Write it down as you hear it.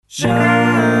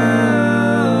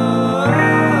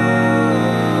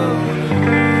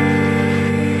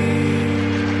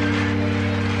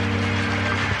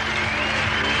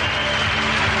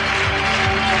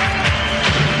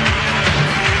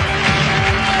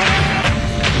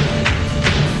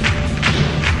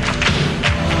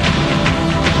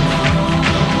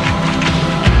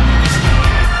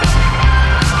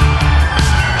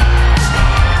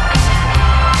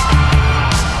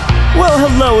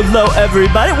Hello,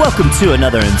 everybody. Welcome to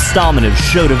another installment of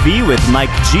Show to V with Mike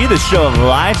G, the show of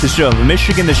life, the show of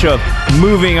Michigan, the show of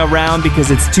moving around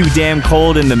because it's too damn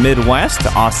cold in the Midwest,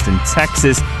 Austin,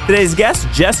 Texas. Today's guest,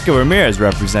 Jessica Ramirez,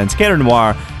 represents Canada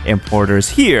Noir importers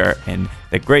here in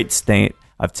the great state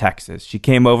of Texas. She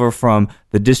came over from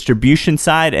the distribution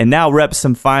side and now reps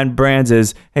some fine brands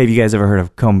as, hey, have you guys ever heard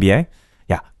of Combier?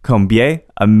 Yeah, Combier,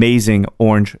 amazing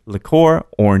orange liqueur,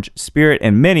 orange spirit,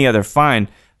 and many other fine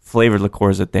flavored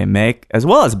liqueurs that they make, as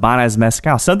well as Banaz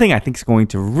Mezcal, something I think is going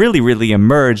to really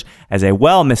emerge as a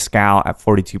well mezcal at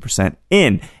 42%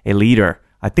 in a liter.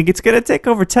 I think it's going to take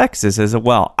over Texas as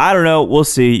well. I don't know. We'll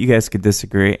see. You guys could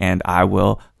disagree, and I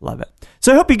will love it.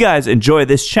 So I hope you guys enjoy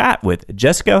this chat with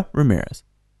Jessica Ramirez.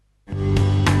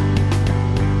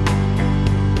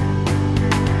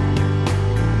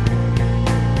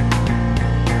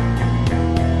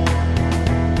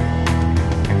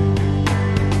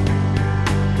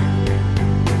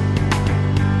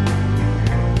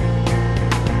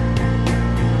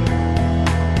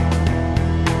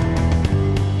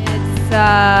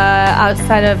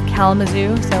 Outside of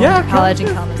Kalamazoo, so I went to college in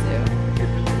Kalamazoo.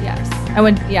 Yes, I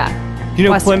went. Yeah. Do you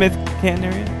know Western. Plymouth, Canton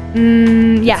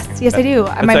area? Yes, I do.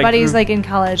 My like buddies, like in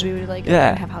college, we would like go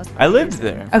and have house parties. I lived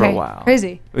there for a while.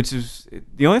 Crazy. Which is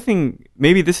the only thing.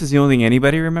 Maybe this is the only thing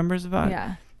anybody remembers about.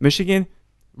 Yeah. Michigan,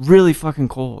 really fucking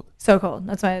cold. So cold.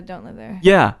 That's why I don't live there.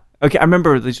 Yeah. Okay, I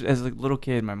remember as a little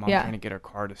kid, my mom trying to get her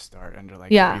car to start under like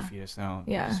 3 feet of snow.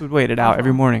 Yeah. Just would wait it out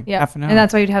every morning, half an hour. And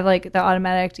that's why you'd have like the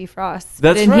automatic defrost.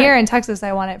 That's but right. Here in Texas,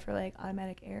 I want it for like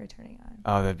automatic air turning on.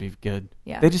 Oh, that'd be good.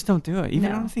 Yeah. They just don't do it.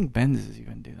 Even No. I don't think Benz's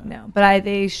even do that. No, but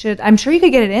they should. I'm sure you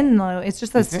could get it in though. It's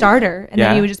just a starter, and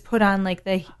then you would just put on like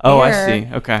the Oh, air. I see.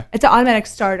 Okay. It's an automatic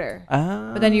starter.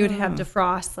 Oh. But then you would have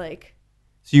defrost like.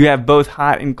 So you have both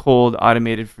hot and cold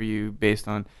automated for you based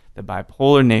on the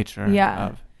bipolar nature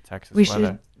of Texas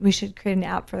weather. We should create an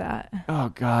app for that. Oh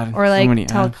God! Or like so many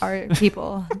tell apps. car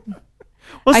people.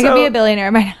 Well, I could be a billionaire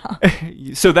by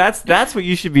now. So that's what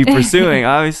you should be pursuing.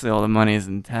 Obviously, all the money is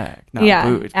in tech, not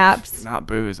booze. Apps. Not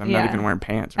booze. I'm not even wearing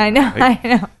pants. I know. Like, I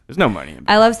know. There's no money in booze.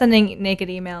 I love sending naked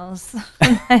emails.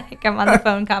 Like I'm on the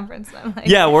phone conference. And I'm like,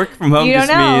 yeah, work from home you just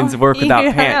don't know. means work You without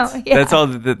don't pants. know. Yeah. That's all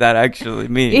that actually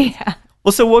means. Yeah.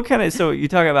 Well, so what kind of? So you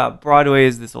talk about Broadway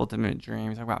is this ultimate dream.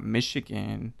 You talk about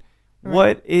Michigan. Right.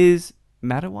 What is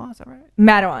Matawan? Is that right?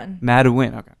 Matawan.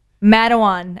 Matawan. Okay.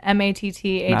 Matawan. MATTAWAN.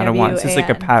 Matawan. So it's like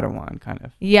a Padawan kind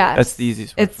of. Yes. That's the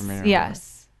easiest word for me to remember.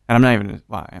 Yes. And I'm not even.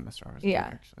 Wow, I am a Star Wars fan,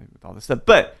 actually with all this stuff.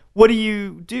 But what do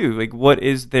you do? Like, what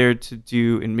is there to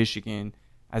do in Michigan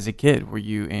as a kid? Were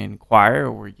you in choir,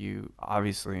 or were you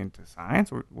obviously into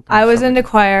science? Or what kind I of was stuff into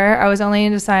choir. I was only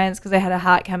into science because I had a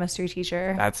hot chemistry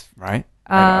teacher. That's right.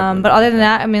 But other than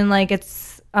that, I mean, like it's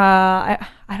I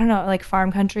don't know, like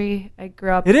farm country. I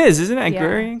grew up. It is, isn't it?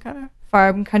 Agrarian kind of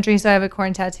farm country. So I have a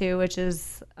corn tattoo, which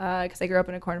is because I grew up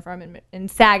in a corn farm in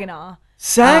Saginaw.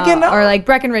 Saginaw, or like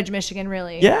Breckenridge, Michigan,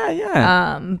 really.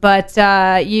 Yeah.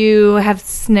 But you have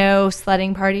snow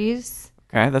sledding parties.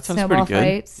 Okay, that sounds snowball pretty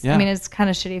good. Fights. Yeah. I mean, it's kind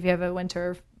of shitty if you have a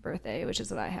winter birthday, which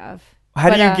is what I have. How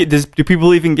do you get? Do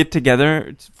people even get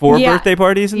together for birthday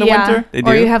parties in the winter? They do.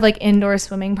 Or you have like indoor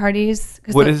swimming parties.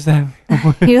 What is that?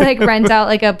 You like rent out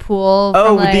like a pool. Oh,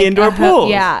 from, with like, the indoor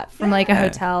pools. From like a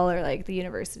hotel or like the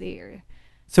university or.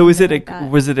 So was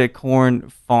it a corn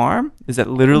farm? Is that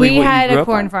literally what you grew up on? We had a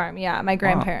corn farm. Yeah, my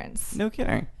grandparents. Wow. No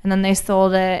kidding. And then they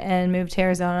sold it and moved to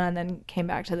Arizona and then came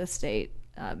back to the state,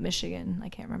 Michigan. I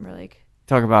can't remember like.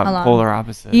 Talk about polar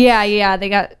opposites. Yeah. They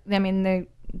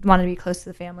wanted to be close to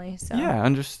the family. So yeah,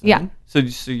 understood. Yeah. So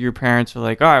your parents were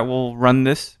like, all right, we'll run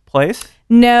this place?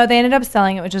 No, they ended up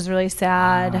selling it, which was really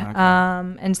sad. Okay.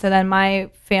 And so then my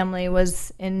family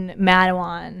was in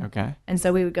Matawan. Okay. And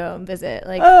so we would go and visit.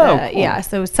 Like, cool. Yeah.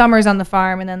 So summers on the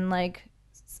farm and then like,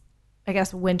 I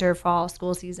guess winter, fall,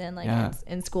 school season, like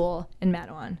in school in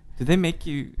Matawan. Did they make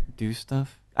you do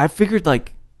stuff? I figured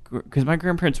like, because my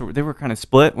grandparents were kind of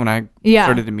split when I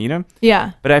started to meet them.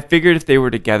 Yeah. But I figured if they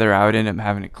were together, I would end up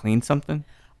having to clean something.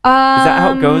 Is that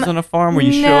how it goes on a farm where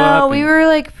you show up? No, we were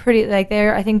like pretty like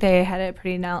there. I think they had it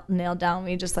pretty nailed down.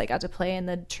 We just like got to play in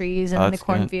the trees and in the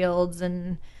cornfields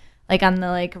and like on the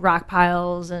like rock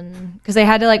piles, and because they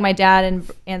had to like my dad and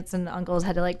aunts and uncles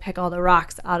had to like pick all the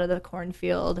rocks out of the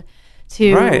cornfield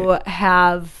to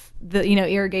have the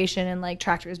irrigation and like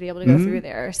tractors be able to go through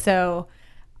there. So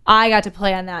I got to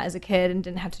play on that as a kid and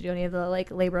didn't have to do any of the like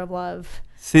labor of love.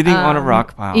 Sitting on a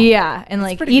rock pile. Yeah, and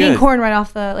like eating good. corn right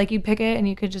off the like you pick it and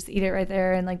you could just eat it right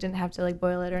there and like didn't have to like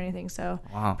boil it or anything. So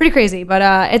pretty crazy, but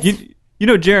it's you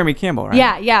know Jeremy Campbell,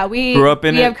 right? Yeah, we grew up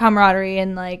in we have camaraderie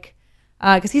and like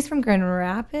because he's from Grand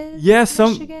Rapids,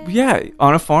 Michigan.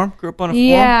 On a farm, grew up on a farm.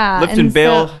 Yeah, lived in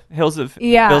Hills of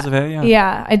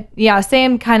Hay.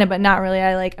 Same kind of, but not really.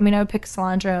 I would pick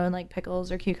cilantro and like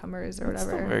pickles or cucumbers or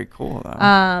whatever. That's very cool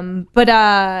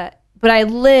though. But I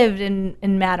lived in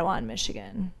Mattawan,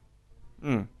 Michigan.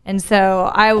 And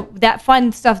so that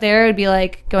fun stuff there would be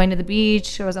like going to the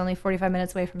beach. I was only 45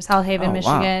 minutes away from South Haven,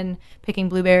 Michigan, picking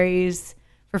blueberries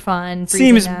for fun.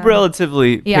 Seems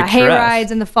relatively picturesque. Hay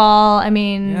rides in the fall. I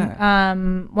mean,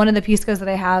 one of the piscos that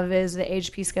I have is the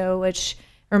aged pisco, which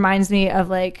reminds me of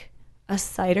like a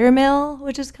cider mill,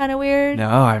 which is kind of weird. No,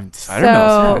 I'm cider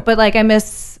mills. But like I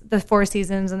miss the Four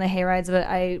Seasons and the hay rides, but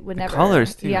I would never. The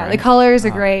colors too. Yeah, right? the colors are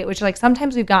great, which like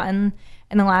sometimes we've gotten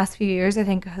in the last few years, I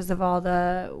think, because of all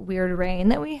the weird rain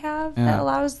that we have that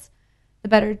allows the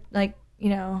better, like,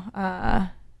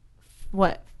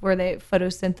 what were they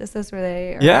photosynthesis where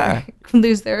they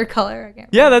lose their color? I can't remember.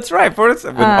 Yeah, that's right.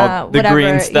 The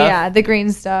green stuff. Yeah, the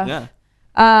green stuff. Yeah.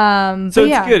 So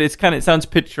it's good. It sounds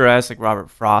picturesque, like Robert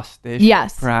Frost-ish.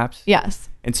 Yes. Perhaps. Yes.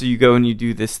 And so you go and you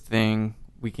do this thing.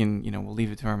 We can, we'll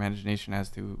leave it to our imagination as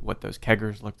to what those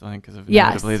keggers looked like because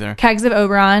inevitably they're kegs of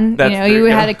Oberon. You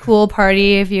had a cool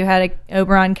party if you had a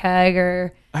Oberon keg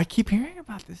or. I keep hearing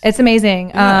about this. It's amazing.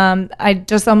 Yeah. I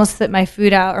just almost spit my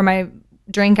food out or my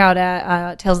drink out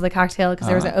at Tales of the Cocktail because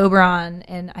there was an Oberon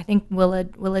and I think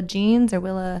Willa Jeans or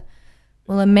Willa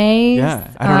Mays.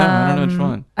 Yeah, I don't know which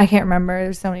one. I can't remember.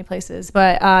 There's so many places,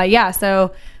 but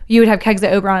so you would have kegs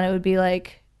at Oberon. It would be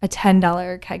like a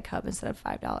 $10 keg cup instead of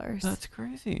 $5. That's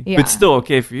crazy. Yeah. But still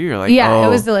okay for you. You're like, it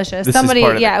was delicious. It was like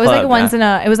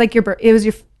it was like it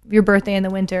was your birthday in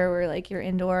the winter where like you're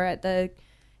indoor at the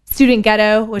student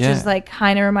ghetto, which is like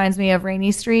kind of reminds me of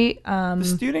Rainy Street. The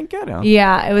student ghetto.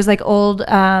 Yeah, it was like old,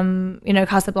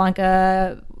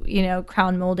 Casablanca,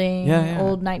 crown molding,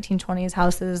 old 1920s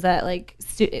houses that like,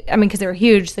 because they were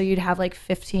huge, so you'd have like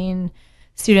 15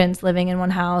 students living in one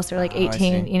house or like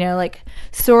 18, like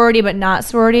sorority but not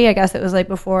sorority. I guess it was like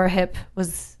before hip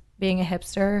was being a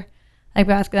hipster. Like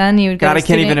back then you would go I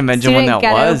can't even imagine when that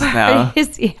was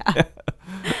parties. Now.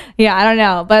 Yeah, I don't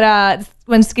know. But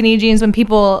when skinny jeans, when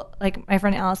people like my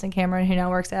friend Allison Cameron, who now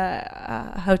works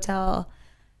at a hotel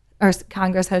or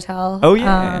Congress Hotel. Oh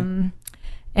yeah.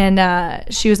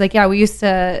 And she was like, we used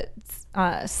to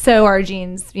sew our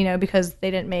jeans, because they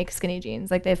didn't make skinny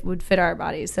jeans. Like they would fit our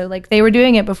bodies. So like they were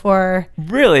doing it before.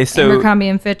 Really? So Abercrombie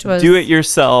and Fitch was do it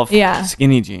yourself.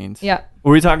 Skinny jeans. Yeah.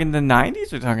 Were we talking the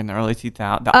 90s? Or talking the early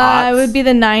 2000s? The aughts? It would be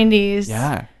the 90s.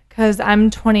 Yeah. Because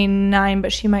I'm 29,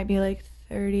 but she might be like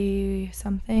 30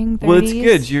 something. 30s. Well, it's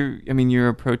good. You're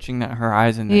approaching that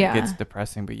horizon that gets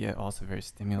depressing, but yet also very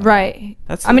stimulating. Right.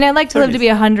 I'd like to live to be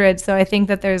 100, so I think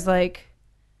that there's like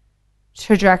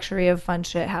trajectory of fun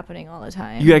shit happening all the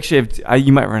time. You actually have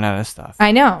you might run out of stuff.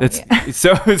 I know.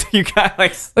 So you got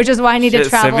like which is why I need to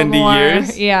travel 70 more.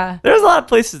 Years. Yeah. There's a lot of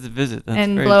places to visit. That's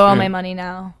and very blow true. all my money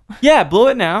now. Yeah, blow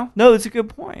it now. No, it's a good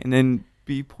point. And then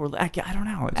be poorly. I don't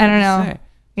know. I don't know.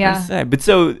 Yeah. But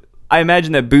so I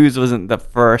imagine that booze wasn't the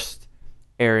first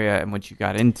area in which you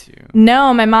got into.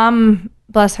 No, my mom,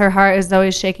 bless her heart, is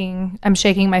always shaking. I'm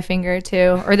shaking my finger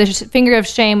too, or the finger of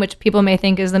shame, which people may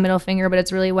think is the middle finger, but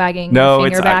it's really wagging the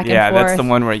finger back and forth. Yeah, that's the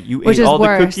one where you ate all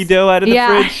the cookie dough out of the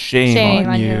fridge. Shame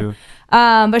on you.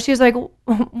 But she was like,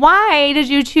 "Why did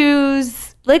you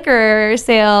choose liquor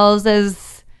sales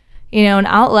as an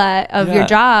outlet of your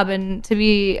job?" And to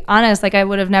be honest, like I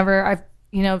would have never,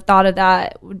 thought of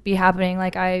that would be happening.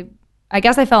 Like I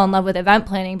guess I fell in love with event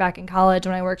planning back in college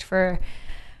when I worked for,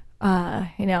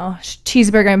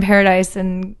 Cheeseburger in Paradise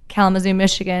in Kalamazoo,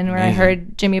 Michigan, where I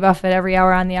heard Jimmy Buffett every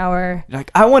hour on the hour. You're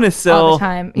like, I want to sell all the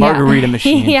time. margarita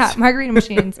machines. Yeah, margarita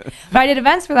machines. But I did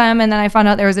events for them, and then I found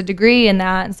out there was a degree in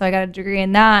that, and so I got a degree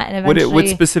in that. And eventually, what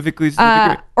specifically is the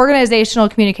degree? Organizational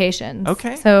communications.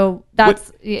 Okay. So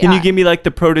that's. Can you give me like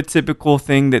the prototypical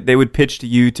thing that they would pitch to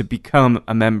you to become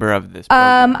a member of this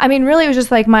program? Really, it was just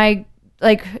like my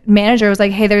manager was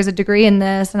like, "Hey, there's a degree in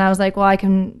this," and I was like, "Well, I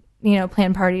can."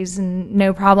 Plan parties and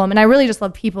no problem. And I really just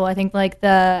love people. I think like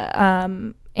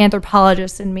the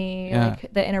anthropologist in me,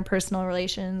 like the interpersonal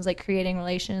relations, like creating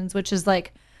relations, which is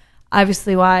like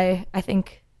obviously why I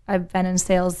think I've been in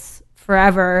sales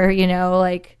forever,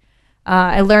 like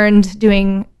I learned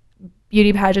doing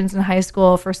beauty pageants in high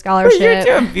school for scholarship.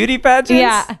 You're doing beauty pageants?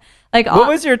 Yeah. Like, what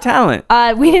was your talent?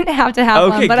 We didn't have to have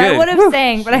one, but good. I would have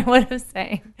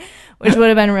sang, which would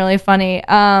have been really funny.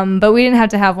 But we didn't have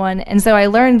to have one. And so I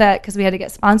learned that because we had to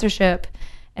get sponsorship.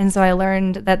 And so I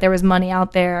learned that there was money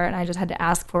out there and I just had to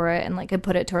ask for it and like could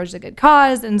put it towards a good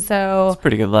cause. And so it's a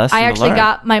pretty good lesson. I actually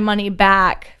got my money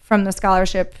back from the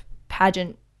scholarship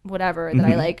pageant, whatever that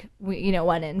I like,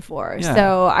 went in for. Yeah.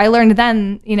 So I learned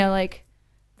then, like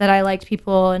that I liked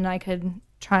people and I could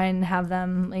try and have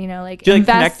them, like, do you like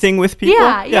connecting with people?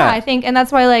 Yeah, I think, and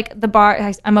that's why like the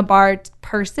bar, I'm a bar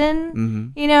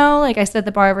person, like I sit at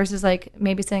the bar versus like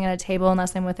maybe sitting at a table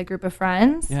unless I'm with a group of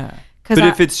friends. Yeah. But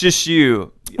if it's just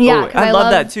you, I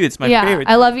love that too. It's my favorite.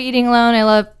 I love eating alone. I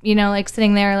love, like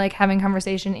sitting there, like having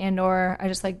conversation or I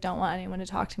just like don't want anyone to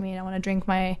talk to me. And I want to drink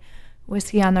my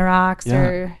whiskey on the rocks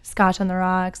or scotch on the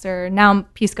rocks or now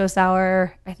Pisco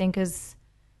Sour, I think is,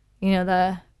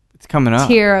 it's coming up.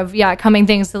 Tier of coming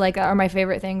things to like are my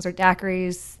favorite things or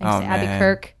daiquiris. Thanks to Abby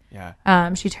Kirk.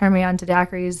 Yeah. She turned me on to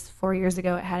daiquiris 4 years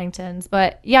ago at Haddington's.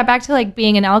 But yeah, back to like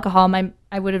being in alcohol.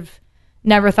 I would have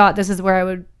never thought this is where I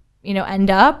would end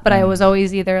up, but I was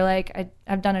always either like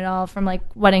I've done it all from like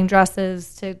wedding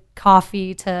dresses to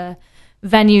coffee to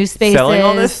venue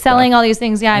spaces, selling all these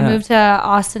things. I moved to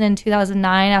Austin in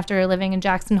 2009 after living in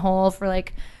Jackson Hole for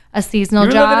like a seasonal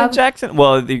job. Living in Jackson?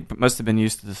 Well, they must have been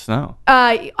used to the snow.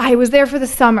 I was there for the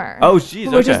summer. Oh, geez,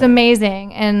 which is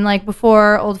amazing. And like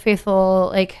before Old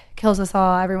Faithful like kills us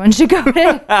all, everyone should go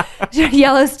to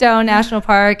Yellowstone National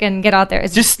Park and get out there.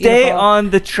 It's just stay beautiful.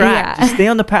 on the track. Just stay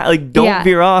on the path. Like don't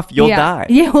veer off. You'll die.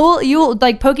 You'll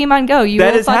like Pokemon Go. You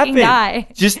will fucking die.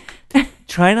 Just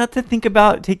try not to think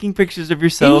about taking pictures of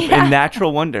yourself in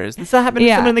natural wonders. This happened to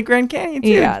someone in the Grand Canyon too.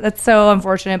 Yeah, that's so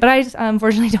unfortunate. But I just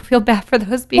unfortunately don't feel bad for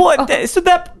those people. Well, so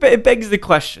that begs the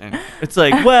question. It's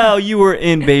like, well, you were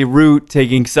in Beirut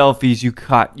taking selfies. You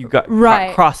got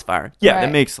caught crossfire. Yeah,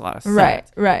 that makes a lot of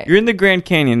sense. Right. You're in the Grand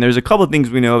Canyon. There's a couple of things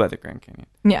we know about the Grand Canyon.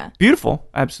 Yeah. Beautiful,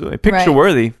 absolutely. Picture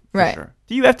worthy, for sure.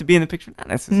 Do you have to be in the picture? Not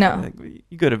necessarily. No. Like,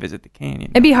 you go to visit the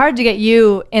canyon. It'd be hard to get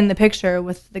you in the picture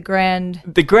with the grandness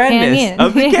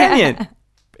of the canyon.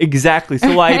 Exactly.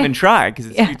 So why even try? Because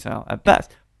it's futile at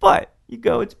best. But you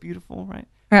go, it's beautiful, right?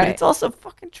 But it's also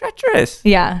fucking treacherous.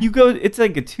 Yeah. You go, it's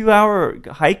like a 2-hour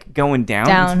hike going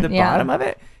down to the bottom of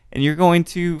it, and you're going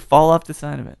to fall off the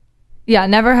side of it. Yeah,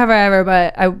 never have I ever,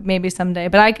 but maybe someday.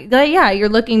 But you're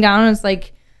looking down and it's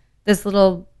like this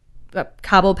little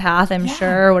cobble path, I'm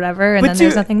sure, or whatever, and then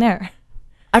there's nothing there.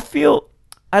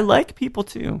 I like people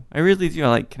too. I really do. I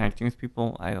like connecting with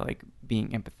people. I like being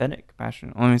empathetic,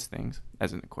 compassionate, all these things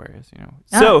as an Aquarius,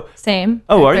 So same.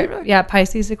 Oh, are you really? Yeah,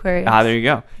 Pisces, Aquarius. There you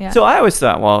go. Yeah. So I always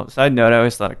thought, side note, I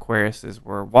always thought Aquariuses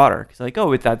were water because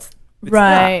it's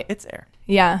right. It's air.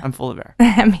 Yeah. I'm full of air.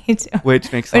 Me too.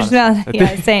 Which makes a lot of sense.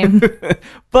 Yeah, same.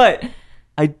 But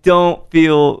I don't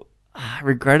feel,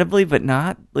 regrettably, but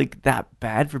not like that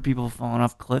bad for people falling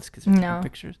off cliffs because they're taking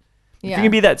pictures. If you're going to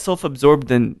be that self-absorbed,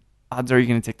 then odds are you're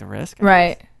going to take the risk.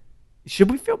 Right.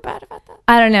 Should we feel bad about that?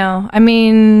 I don't know. I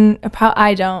mean,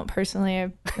 I don't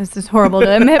personally. This is horrible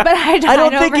to admit, but I don't. I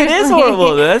don't think it is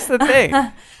horrible. That's the thing.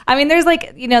 I mean, there's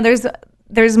like,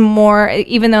 there's more,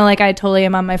 even though like I totally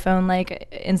am on my phone,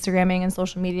 like Instagramming and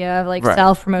social media, like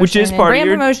self-promotion. Which is part of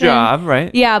your job, right?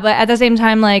 Yeah, but at the same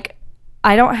time, like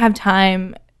I don't have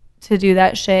time to do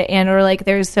that shit, or like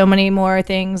there's so many more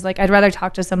things. Like I'd rather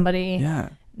talk to somebody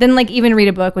than like even read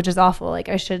a book, which is awful. Like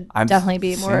I should definitely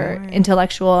be more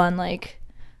intellectual on like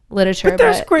literature. But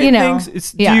there's great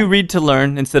things. Do you read to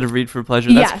learn instead of read for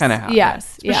pleasure? That's kind of how.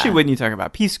 Yes. Especially when you talk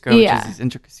about Pisco, which is these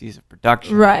intricacies of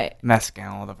production. Right.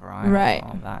 Mezcal, the variety,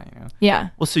 all of that, Yeah.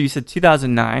 Well, so you said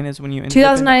 2009 is when you ended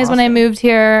 2009 is when I moved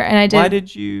here, and I did. Why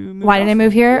did you move? Why did I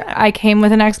move here? Yeah. I came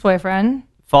with an ex-boyfriend.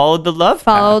 Followed the love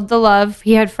path.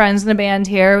 He had friends in a band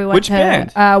here. We went to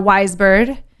band?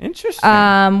 Wisebird.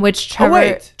 Interesting. Which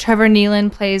Trevor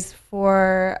Nealon plays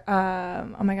for.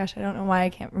 Oh my gosh, I don't know why I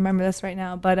can't remember this right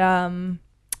now, but maybe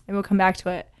we'll come back to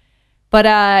it.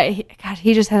 But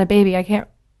he just had a baby. I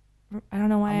don't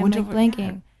know why I'm like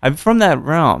blanking. I'm from that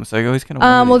realm, so I always kind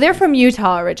of. Well, they're from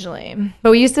Utah originally,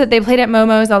 but they played at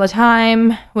Momo's all the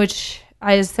time, which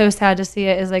I is so sad to see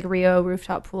it is like Rio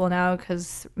rooftop pool now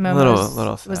because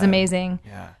Momo's was amazing.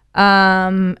 Yeah.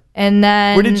 And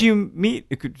then where did you meet?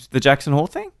 The Jackson Hole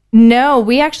thing? No,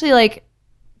 we actually like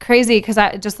crazy because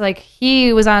I just like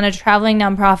he was on a traveling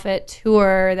nonprofit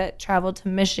tour that traveled to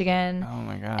Michigan. Oh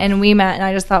my gosh. And we met, and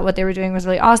I just thought what they were doing was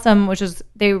really awesome, which is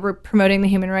they were promoting the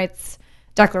human rights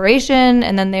declaration,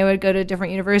 and then they would go to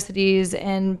different universities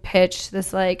and pitch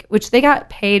this, like, which they got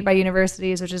paid by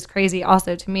universities, which is crazy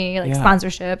also to me, like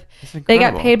sponsorship. They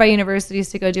got paid by universities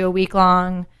to go do a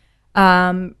week-long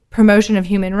promotion of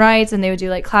human rights, and they would do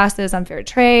like classes on fair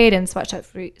trade and sweatshop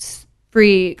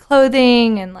free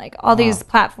clothing and like all these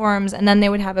platforms, and then they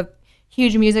would have a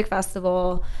huge music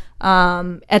festival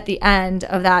at the end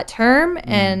of that term.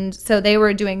 And so they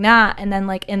were doing that, and then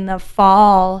like in the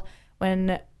fall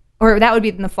or that would be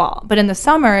in the fall, but in the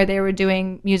summer they were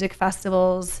doing music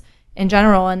festivals in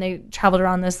general, and they traveled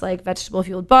around this like vegetable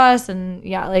fueled bus, and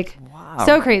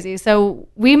so crazy. So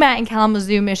we met in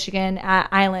Kalamazoo, Michigan at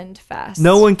Island Fest.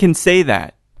 No one can say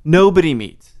that. Nobody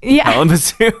meets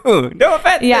Kalamazoo. No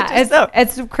offense. Yeah,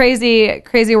 it's a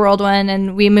crazy whirlwind,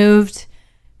 and we moved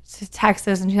to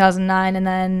Texas in 2009, and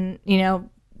then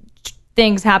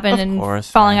things happened, and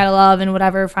falling out of love and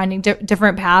whatever, finding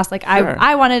different paths. Like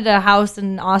I wanted a house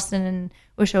in Austin, and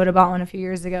wish I would have bought one a few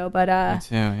years ago, but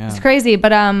it's crazy.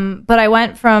 But I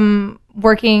went from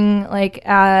working like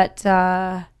at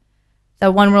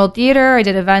the One World Theater. I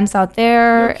did events out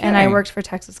there, and I worked for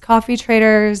Texas Coffee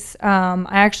Traders. I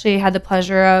actually had the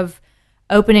pleasure of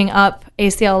opening up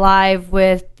ACL Live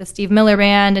with the Steve Miller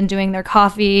Band and doing their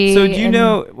coffee. So do you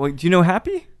know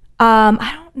Happy?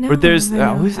 I don't know. Or there's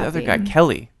who's the other guy?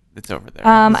 Kelly. That's over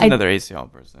there. He's another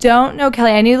ACL person. Don't know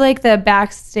Kelly. I knew like the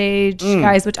backstage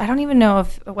guys, which I don't even know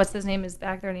if what's his name is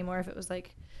back there anymore. If it was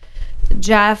like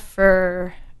Jeff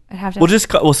or I'd have to.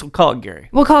 We'll call it Gary.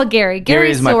 We'll call it Gary.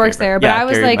 Gary still works there, but I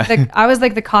was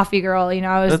like the coffee girl.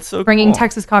 I was bringing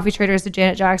Texas Coffee Traders to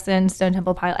Janet Jackson, Stone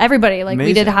Temple Pilots, everybody. Like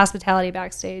we did hospitality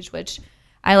backstage, which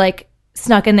I like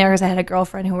snuck in there because I had a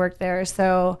girlfriend who worked there.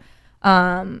 So,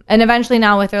 and eventually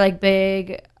now with their like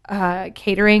big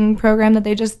catering program that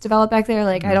they just developed back there,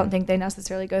 like I don't think they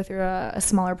necessarily go through a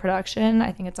smaller production.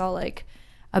 I think it's all like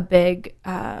a big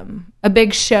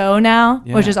show now,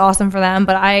 which is awesome for them.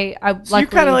 But so you're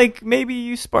kind of like, maybe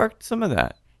you sparked some of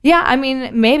that. Yeah, I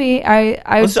mean, maybe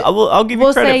I'll give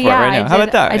you credit for it right now. How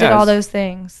about that? I did all those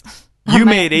things. You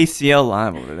made ACL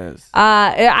Live what it is.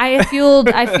 I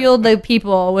fueled the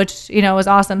people, which was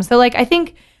awesome. So like I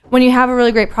think when you have a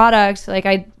really great product, like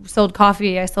I sold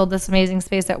coffee, I sold this amazing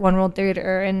space at One World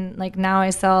Theater, and like now I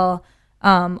sell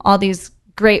all these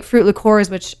great fruit liqueurs,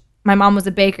 which my mom was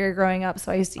a baker growing up,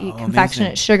 so I used to eat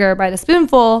confectionate sugar by the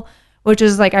spoonful, which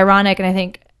is like ironic, and I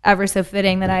think ever so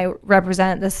fitting that I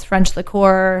represent this French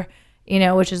liqueur,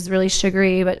 which is really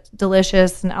sugary but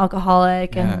delicious and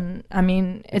alcoholic. Yeah. And I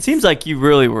mean, it seems like you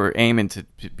really were aiming to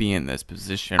be in this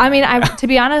position. I mean, to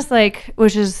be honest, like,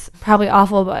 which is probably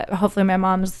awful, but hopefully my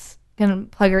mom's can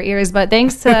plug her ears. But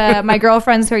thanks to my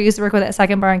girlfriends who I used to work with at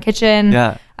Second Bar and Kitchen,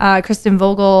 Kristen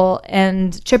Vogel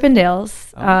and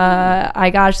Chippendales, I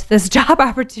got this job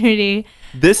opportunity.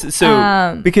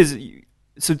 So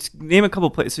name a couple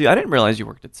places. So I didn't realize you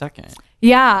worked at Second.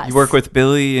 Yeah. You work with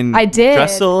Billy and I did.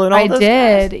 Dressel and all those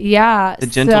guys? Yeah. The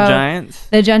Gentle Giants?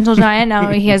 The Gentle Giant. Now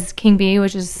he has King Bee,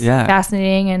 which is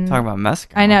fascinating. And talk about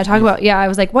mezcal. I know. I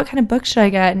was like, what kind of books should I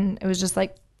get? And it was just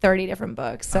like 30 different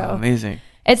books. So amazing.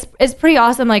 It's pretty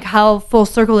awesome like how full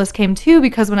circle this came too,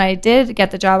 because when I did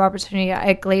get the job opportunity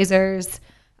at Glazer's,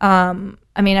 I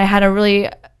mean, I had a really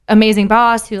amazing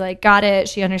boss who like got it.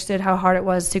 She understood how hard it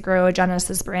was to grow a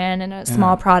Genesis brand and a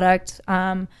small product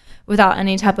without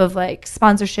any type of like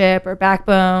sponsorship or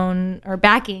backbone or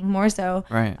backing, more so.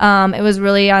 Right. It was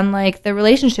really on like the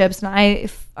relationships, and I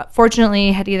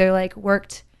fortunately had either like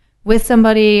worked with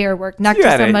somebody or worked next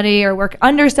to somebody or worked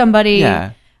under somebody.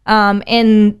 Yeah.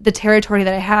 In the territory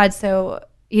that I had. So,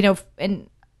 in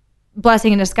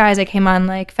blessing in disguise, I came on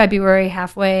like February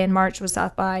halfway, and March was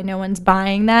South by. No one's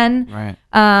buying then. Right.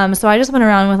 So I just went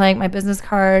around with like my business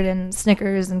card and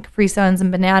Snickers and Capri Suns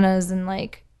and bananas and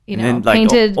like,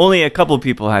 painted. Only a couple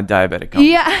people had diabetic gum.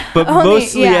 Yeah. But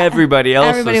mostly everybody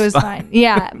else was fine.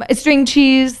 Yeah. String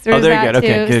cheese. There's that too.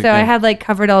 Okay, good. I had like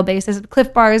covered all bases.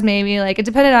 Cliff bars maybe. Like it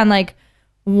depended on like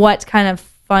what kind of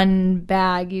fun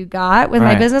bag you got with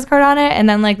my business card on it. And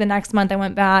then like the next month I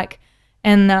went back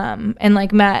and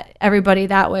like met everybody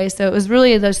that way. So it was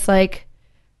really just like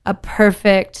a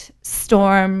perfect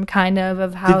storm kind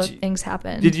of how things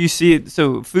happened. Did you see it?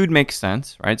 So food makes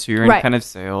sense, right? So you're in kind of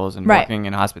sales and working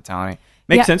in hospitality.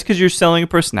 Makes sense because you're selling a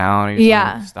personality,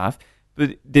 selling stuff.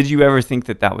 But did you ever think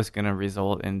that was going to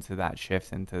result into that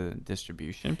shift into the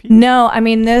distribution piece? No, I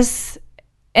mean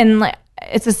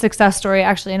it's a success story,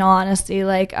 actually, in all honesty.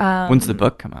 Like, when's the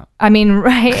book come out? I mean,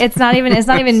 right? It's not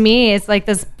even me. It's like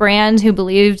this brand who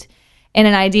believed in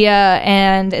an idea,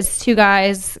 and it's two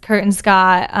guys, Kurt and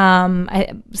Scott.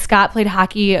 Scott played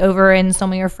hockey over in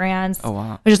Saumur, France,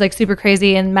 which is like super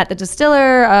crazy, and met the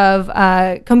distiller of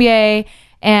Combier,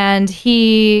 and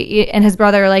he and his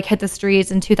brother like hit the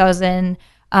streets in 2000,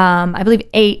 I believe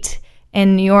 8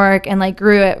 in New York, and like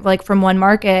grew it like from one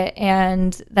market,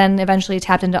 and then eventually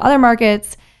tapped into other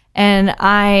markets. And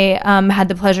I had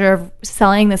the pleasure of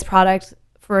selling this product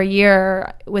for a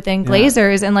year within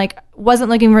Glazers, and like wasn't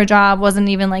looking for a job, wasn't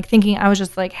even like thinking. I was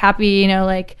just like happy, you know,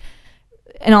 like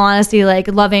in all honesty, like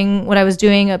loving what I was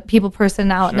doing, a people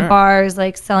person out in the bars,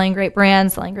 like selling great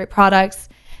brands, selling great products.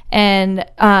 And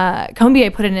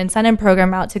Combier put an incentive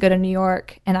program out to go to New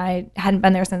York, and I hadn't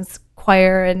been there since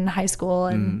choir in high school,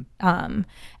 and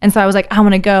so I was like, I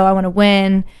want to go, I want to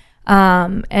win.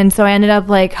 And so I ended up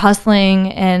like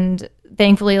hustling, and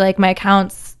thankfully like my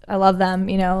accounts, I love them,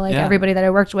 you know, like everybody that I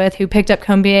worked with who picked up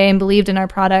Combier and believed in our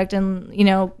product, and, you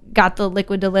know, got the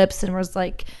liquid to lips and was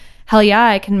like, hell yeah,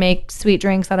 I can make sweet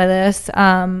drinks out of this.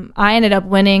 I ended up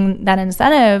winning that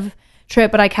incentive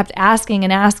trip, but I kept asking,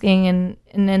 and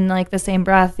in like the same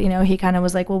breath, you know, he kind of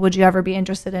was like, well, would you ever be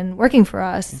interested in working for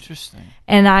us? Interesting.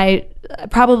 And I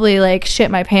probably like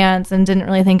shit my pants and didn't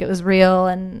really think it was real,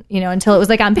 and, you know, until it was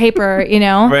like on paper, you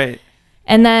know? Right.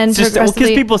 And then because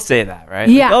people say that, right?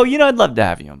 Yeah. Like, oh, you know, I'd love to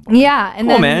have you on board. Yeah. And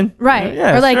cool, then, man. Right.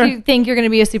 Yeah, or like you think you're going to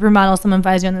be a supermodel, someone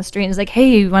finds you on the street and is like,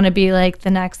 hey, you want to be like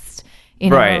the next, you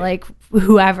know, like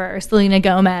whoever, Selena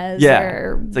Gomez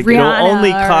or it's like, Rihanna. It'll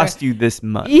only cost you this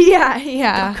much. Yeah.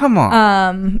 Yeah. Oh, come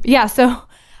on. Yeah. So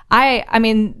I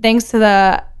mean, thanks to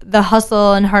the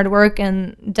hustle and hard work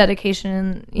and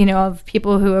dedication, you know, of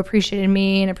people who appreciated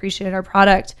me and appreciated our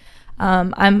product,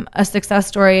 I'm a success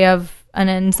story of an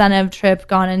incentive trip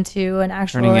gone into an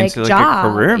actual like job.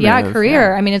 A career move,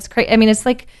 career. I mean, it's crazy. I mean, it's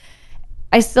like,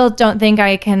 I still don't think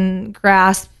I can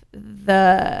grasp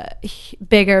the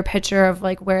bigger picture of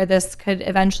like where this could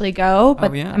eventually go.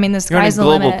 But I mean, the sky's the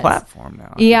limit. You're on a global platform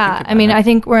now. Yeah. I mean, I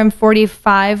think we're in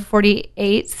 45,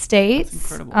 48 states.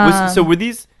 That's incredible. So were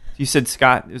these, you said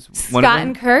Scott is one of them? Scott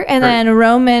and Kurt. And then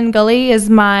Roman Gully is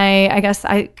I guess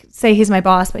I say he's my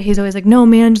boss, but he's always like, no,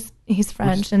 man, he's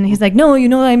French, and he's like, no, you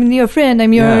know, I'm your friend,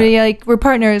 I'm your like, we're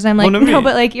partners. I'm like, no,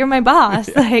 but like, you're my boss.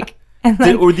 Like, and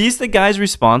like, were these the guys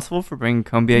responsible for bringing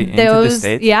Combier into the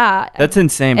States? Yeah, that's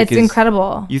insane. It's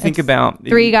incredible. You think about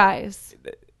 3 guys.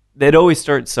 They'd always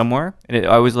start somewhere, and I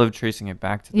always love tracing it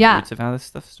back to the roots of how this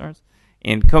stuff starts.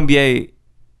 And Combier,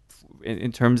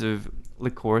 in terms of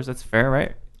liqueurs, that's fair,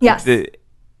 right? Yes. It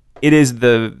is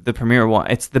the premier one.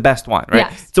 It's the best one,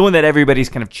 right? Yes. It's the one that everybody's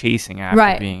kind of chasing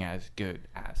after being as good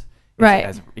as.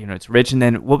 As, you know, it's rich. And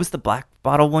then what was the black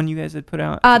bottle one you guys had put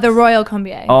out? The Royal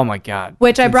Combier. Oh my God.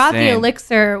 Which I brought the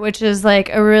Elixir, which is like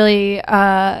a really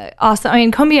awesome. I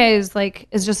mean, Combier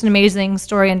is just an amazing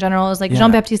story in general. It's like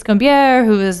Jean-Baptiste Combier,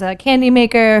 who is a candy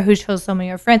maker who chose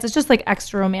Saumur, France. It's just like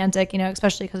extra romantic, you know,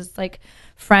 especially because it's like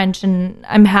French, and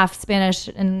I'm half Spanish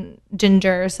and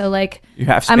ginger, so like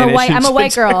I'm a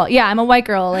white girl. Yeah, I'm a white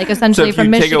girl, like essentially from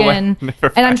Michigan, and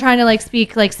I'm trying to like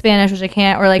speak like Spanish, which I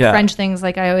can't, or like French things,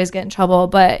 like I always get in trouble.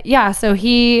 But yeah, so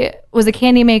he was a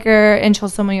candy maker in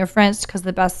Saumur, France, because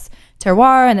the best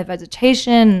terroir and the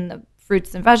vegetation and the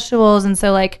fruits and vegetables, and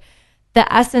so like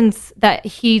the essence that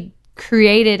he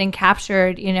created and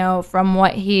captured, you know, from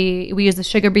what we use the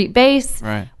sugar beet base.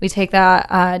 Right. We take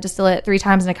that, distill it 3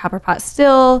 times in a copper pot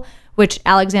still, which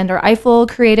Alexander Eiffel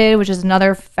created, which is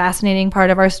another fascinating part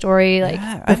of our story.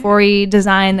 Like before he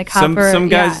designed the copper. Some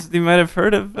guys you might have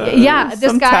heard of.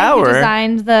 This guy who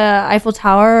designed the Eiffel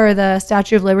Tower or the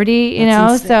Statue of Liberty, you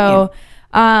know. Insane. So,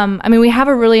 I mean, we have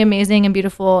a really amazing and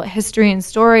beautiful history and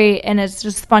story, and it's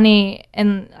just funny.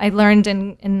 And I learned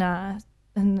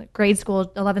in grade school,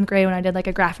 11th grade, when I did like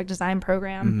a graphic design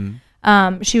program,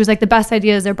 she was like, the best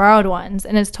ideas are borrowed ones.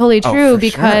 And it's totally true,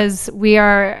 because we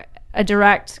are a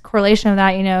direct correlation of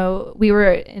that. You know, we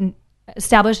were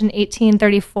established in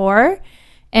 1834.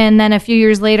 And then a few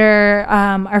years later,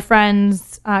 our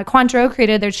friends Cointreau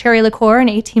created their cherry liqueur in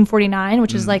 1849,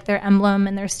 which is like their emblem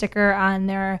and their sticker on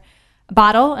their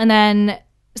bottle. And then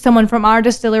someone from our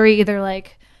distillery either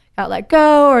like got let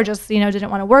go or just, you know, didn't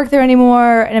want to work there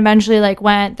anymore, and eventually like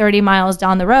went 30 miles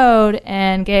down the road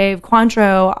and gave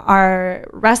Cointreau our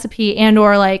recipe, and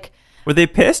or like, were they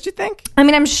pissed, you think? I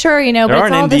mean, I'm sure, you know, but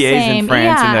it's all the same. In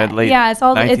France in the late it's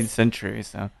all 19th century,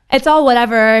 so it's all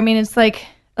whatever. I mean, it's like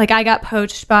I got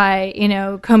poached by, you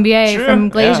know, Combier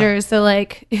from Glazers, so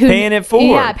like paying it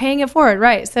forward. Yeah, paying it forward,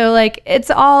 right? So like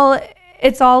it's all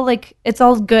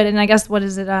good. And I guess, what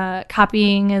is it?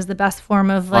 Copying is the best form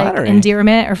of like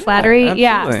endearment or flattery.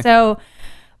 Yeah. So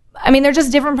I mean, they're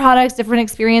just different products, different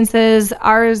experiences.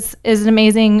 Ours is an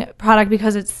amazing product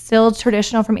because it's still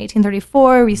traditional from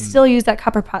 1834. We still use that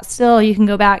copper pot still. You can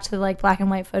go back to like black and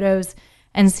white photos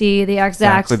and see the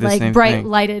exact like bright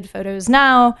lighted photos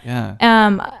now. Yeah.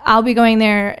 I'll be going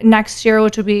there next year,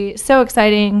 which will be so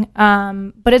exciting.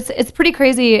 But it's pretty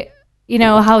crazy, you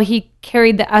know, how he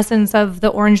carried the essence of the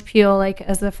orange peel, like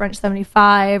as the French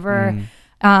 75 or,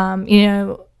 you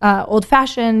know, old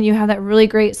fashioned. You have that really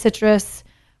great citrus,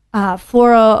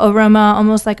 floral aroma,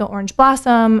 almost like an orange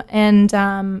blossom. And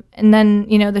then,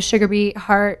 you know, the sugar beet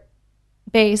heart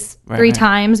base three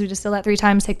times. We distill that 3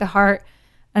 times, take the heart.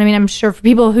 I mean, I'm sure for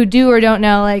people who do or don't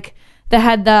know, like the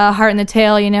head, the heart, and the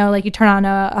tail, you know, like you turn on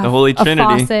the Holy Trinity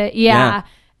faucet,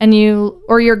 and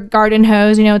or your garden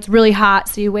hose, you know, it's really hot,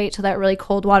 so you wait till that really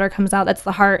cold water comes out. That's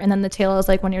the heart, and then the tail is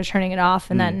like when you're turning it off,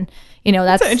 and then, you know,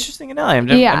 that's an interesting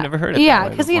analogy. I've never heard it. Yeah,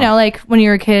 because you know, like when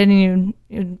you're a kid and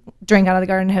you drink out of the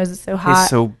garden hose, it's so hot. It's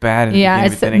so bad.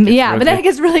 But then it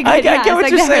gets really good. I get what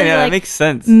like you're saying. Really, that makes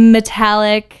sense.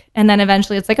 Metallic, and then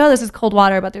eventually it's like, oh, this is cold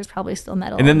water, but there's probably still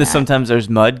metal. And then sometimes there's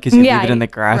mud because you leave it in the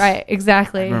grass. Right,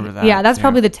 exactly. I remember that. Yeah, that's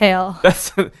probably the tail.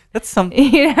 That's something.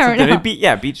 You never know.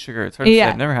 Beet sugar. It's hard to say.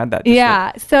 I've never had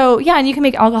that. So and you can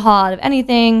make alcohol out of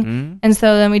anything. And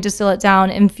so then we distill it down,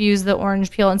 infuse the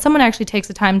orange peel, and someone actually takes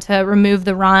the time to remove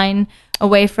the rind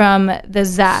away from the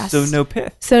zest. So no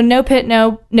pith. So no pit,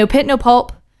 no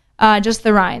pulp. Just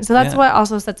the rind. So that's what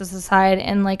also sets us aside,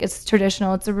 and like it's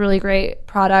traditional. It's a really great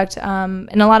product.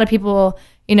 And a lot of people,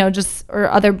 you know, or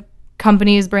other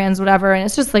companies, brands, whatever, and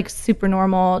it's just like super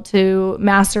normal to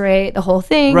macerate the whole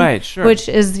thing. Right, sure. Which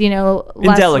is, you know,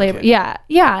 less labor. Yeah.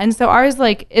 And so ours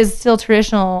like is still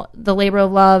traditional, the labor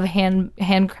of love,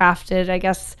 handcrafted, I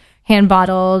guess, hand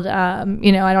bottled.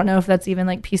 You know, I don't know if that's even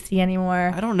like PC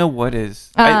anymore. I don't know what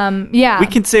is. We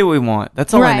can say what we want.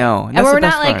 That's all I know. And we're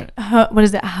not like what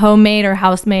is it, homemade or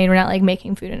house made. We're not like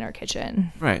making food in our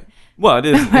kitchen. Right. Well, it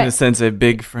is in a sense a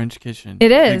big French kitchen.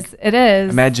 It is.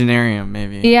 Imaginarium,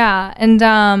 maybe. Yeah, and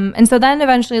so then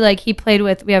eventually, like he played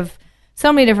with. We have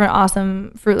so many different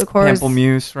awesome fruit liqueurs.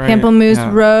 Pamplemousse, right?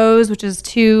 Pamplemousse rose, which is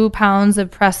 2 pounds of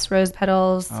pressed rose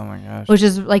petals. Oh my gosh. Which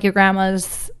is like your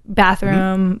grandma's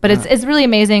bathroom, but it's really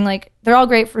amazing. Like they're all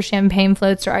great for champagne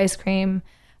floats or ice cream.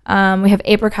 We have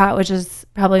apricot, which is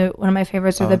probably one of my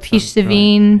favorites, or the peach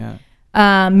savine. Yeah.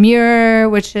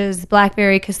 Mûr, which is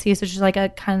blackberry cassis, which is like a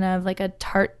kind of like a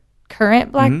tart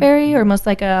currant blackberry, or almost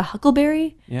like a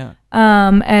huckleberry. Yeah.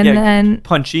 And then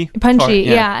punchy. Tart,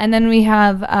 yeah. And then we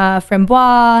have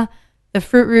framboise, the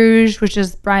Fruit Rouge, which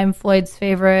is Brian Floyd's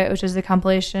favorite, which is a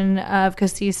compilation of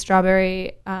cassis,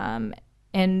 strawberry,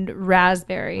 and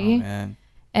raspberry. Oh, man.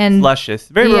 And it's luscious,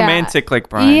 very romantic, like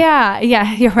Brian. Yeah,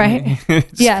 you're right.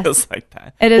 It just feels like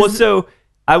that. It is. Well, so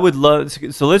I would love.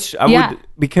 So would,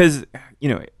 because you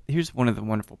know, here's one of the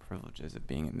wonderful privileges of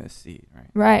being in this seat, right?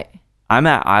 Right. I'm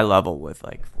at eye level with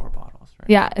like 4 bottles, right?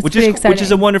 Yeah, it's pretty exciting. Which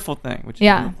is a wonderful thing.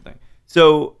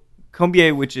 So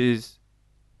Combier, which is,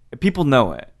 people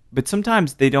know it, but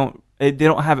sometimes they don't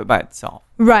have it by itself.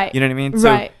 Right. You know what I mean?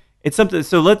 Right. So it's something.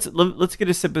 So let's get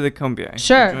a sip of the Combier.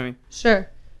 Sure. You know what I mean? Sure.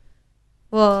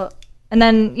 Well, and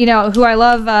then, you know, who I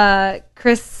love,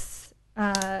 Chris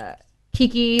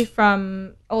Kiki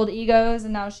from Old Egos,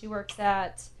 and now she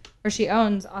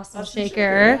owns Austin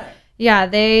Shaker. Yeah,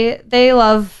 they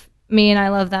love me and I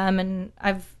love them, and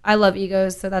I love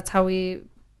Egos, so that's how we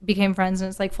became friends, and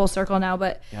it's like full circle now.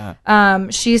 But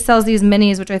she sells these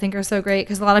minis, which I think are so great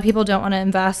because a lot of people don't want to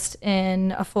invest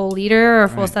in a full liter or a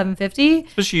full 750,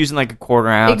 especially using like a quarter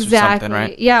ounce or something,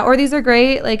 right? Yeah, or these are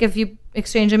great like if you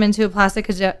exchange them into a plastic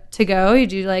to go, you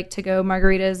do like to go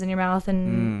margaritas in your mouth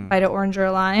and bite an orange or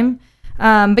a lime.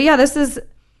 But yeah,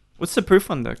 what's the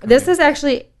proof on the Combier? This is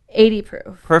actually 80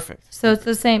 proof. Perfect. So it's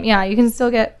the same. Yeah, you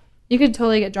could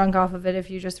totally get drunk off of it if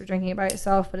you just were drinking it by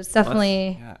itself, but it's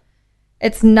definitely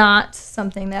it's not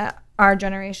something that our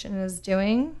generation is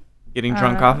doing. Getting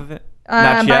drunk off of it?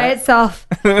 Not by itself.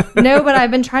 No, but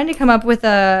I've been trying to come up with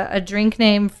a drink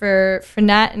name for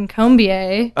Finette and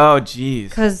Combier. Oh, geez.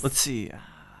 Because let's see.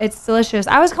 It's delicious.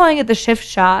 I was calling it the shift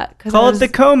shot. Call it the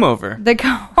comb over. The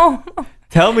comb.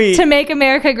 Tell me. To make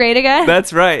America great again?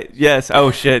 That's right. Yes.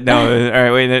 Oh, shit. No. All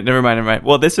right. Wait. Never mind.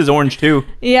 Well, this is orange, too.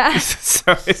 Yeah.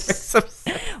 Sorry.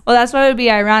 Well, that's why it would be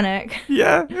ironic.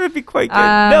 Yeah. It would be quite good.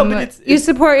 No, but it's you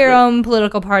support your own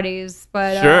political parties,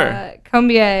 but sure.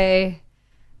 Combier,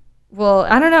 well,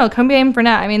 I don't know. Combier and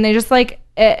Fernet, I mean, they just like,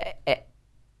 it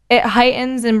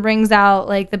heightens and brings out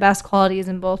like the best qualities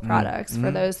in both products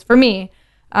for me.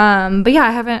 But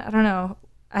yeah, I don't know.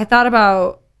 I thought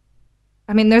about,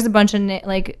 I mean, there's a bunch of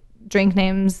like drink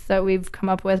names that we've come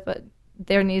up with, but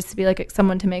there needs to be like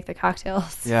someone to make the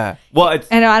cocktails. Yeah. Well,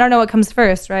 and I don't know what comes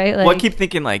first, right? Like, well, I keep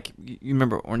thinking like, you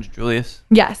remember Orange Julius?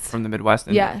 Yes. From the Midwest.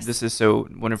 And yes. This is so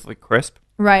wonderfully crisp.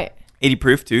 Right. 80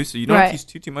 proof too, so you don't have to use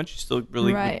too much. You still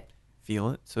really feel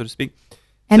it, so to speak.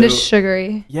 And it's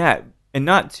sugary. Yeah, and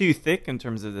not too thick in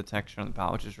terms of the texture on the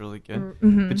palate, which is really good.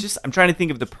 Mm-hmm. But just, I'm trying to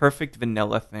think of the perfect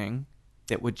vanilla thing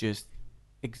that would just,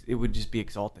 it would just be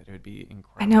exalted. It would be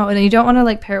incredible. I know, and you don't want to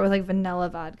like pair it with like vanilla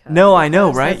vodka. No, I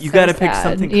know, right? You got to pick sad.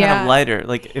 something kind of lighter.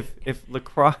 Like if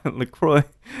LaCroix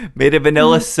made a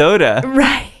vanilla soda.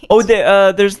 Right. Oh,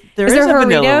 there is a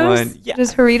vanilla Jarritos? one. Yeah.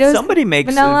 Does Jarritos Somebody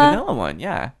makes vanilla? a vanilla one,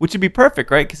 yeah. Which would be perfect,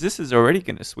 right? Because this is already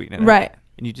going to sweeten it. Right.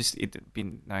 And you just, it'd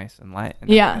be nice and light. And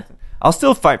yeah. I'll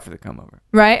still fight for the come over.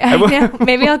 Right? Yeah,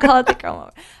 maybe I'll call it the come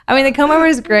over. I mean, the come over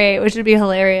is great, which would be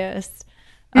hilarious.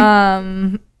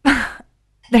 There's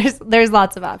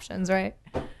lots of options, right?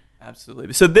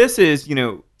 Absolutely. So this is,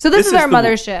 So this is our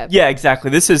mothership. Yeah, exactly.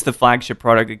 This is the flagship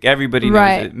product. Like everybody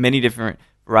knows it. Many different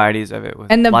varieties of it.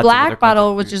 And the black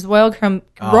bottle, which is Royal Combier.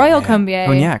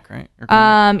 Cognac, right?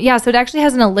 Cognac. Yeah, so it actually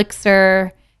has an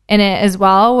elixir in it as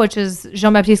well, which is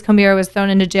Jean-Baptiste Combier was thrown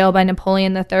into jail by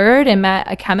Napoleon III and met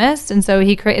a chemist. And so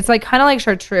it's like kind of like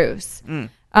chartreuse.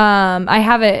 I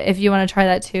have it if you want to try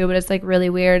that too, but it's like really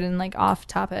weird and like off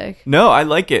topic. No, I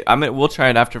like it. We'll try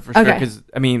it after for sure. Because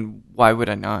why would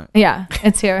I not? Yeah,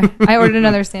 it's here. I ordered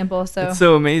another sample, so it's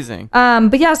so amazing.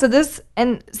 But yeah, so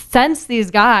since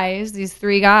these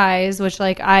three guys, which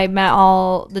like I met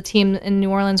all the team in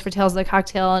New Orleans for Tales of the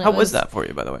Cocktail, and how was that for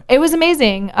you, by the way? It was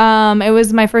amazing. It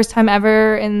was my first time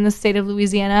ever in the state of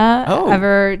Louisiana,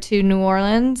 ever to New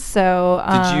Orleans. So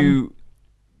did you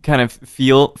kind of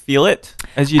feel it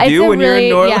as you do when you're in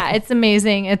New Orleans? Yeah, it's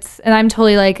amazing. And I'm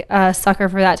totally like a sucker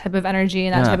for that type of energy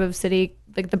and that type of city,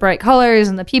 like the bright colors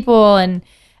and the people. And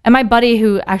my buddy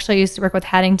who actually used to work with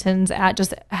Haddington's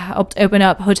just helped open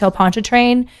up Hotel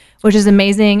Pontchartrain, which is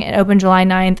amazing. It opened July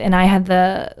 9th, and I had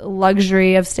the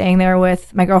luxury of staying there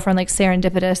with my girlfriend, like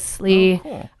serendipitously.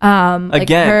 Oh, cool.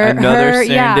 Again, another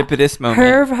serendipitous moment.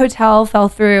 Her hotel fell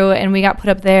through, and we got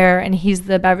put up there, and he's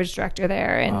the beverage director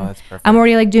there. And that's perfect. I'm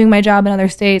already like doing my job in other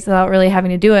states without really having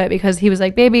to do it because he was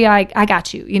like, baby, I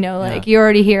got you. You're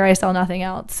already here. I sell nothing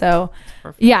else. So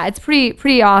yeah, it's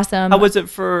pretty awesome. How was it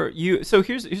for you? So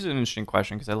here's an interesting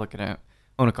question because I look at it.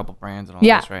 Own a couple brands and all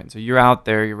this, right? And so you're out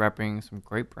there, you're repping some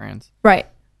great brands. Right.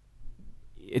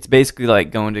 It's basically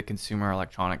like going to Consumer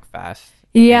Electronic Fest.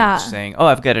 Yeah. And saying,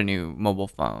 I've got a new mobile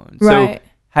phone. Right. So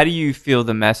how do you feel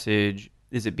the message,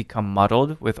 does it become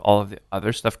muddled with all of the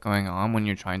other stuff going on when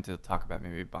you're trying to talk about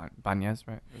maybe Bagnes,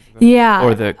 right? Yeah.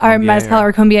 Or the Combier, Mezcal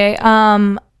or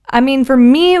Combier. For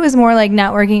me, it was more like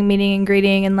networking, meeting and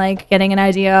greeting and like getting an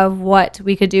idea of what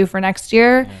we could do for next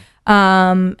year. Yeah.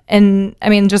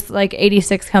 Just like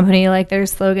 86 Company, like their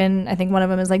slogan, I think one of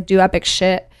them is like do epic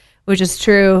shit, which is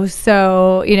true.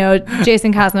 So,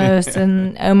 Jason Cosmos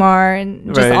and Omar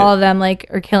and just all of them like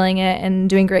are killing it and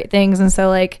doing great things. And so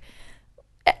like,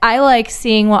 I like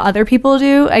seeing what other people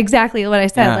do. Exactly what I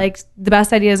said. Yeah. Like the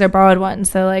best ideas are borrowed ones.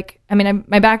 So like,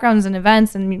 my background's in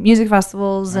events and music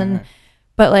festivals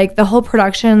but like the whole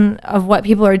production of what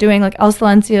people are doing, like El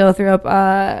Silencio threw up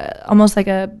almost like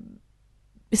a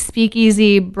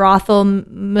speakeasy brothel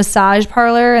massage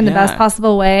parlor in the best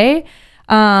possible way.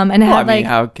 And it had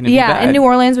how can it be bad? In New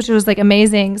Orleans, which was like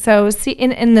amazing. So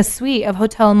in the suite of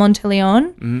Hotel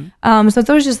Monteleone. So it's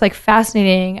always just like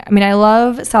fascinating. I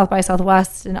love South by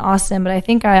Southwest in Austin, but I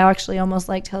think I actually almost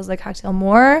like Tales of the Cocktail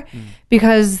more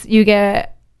because you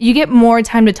get more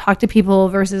time to talk to people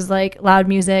versus like loud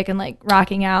music and like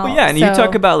rocking out. Well, yeah, and you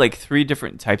talk about like three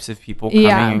different types of people coming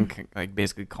and like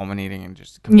basically culminating and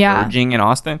just converging in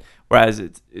Austin. Whereas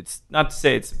it's not to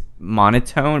say it's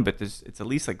monotone, but it's at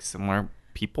least like similar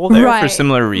people there for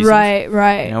similar reasons. Right.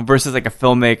 Versus like a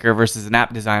filmmaker versus an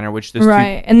app designer, which there's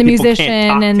and the musician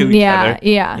and other,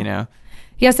 Yeah,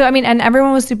 so and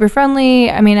everyone was super friendly.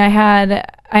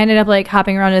 I ended up like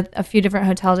hopping around a few different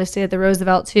hotels. I stayed at the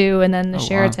Roosevelt too, and then the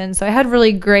Sheraton. Wow. So I had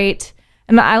really great.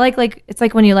 And I like it's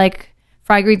like when you like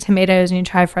fried green tomatoes and you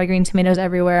try fried green tomatoes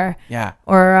everywhere. Yeah.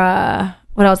 Or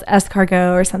what else?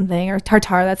 Escargot or something or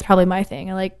tartare. That's probably my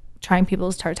thing. I like trying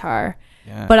people's tartare.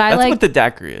 Yeah. But that's what the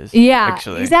daiquiri is. Yeah,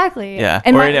 actually. Exactly. Yeah.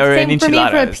 And same for me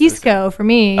for a pisco for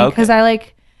me because I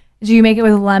like. Do you make it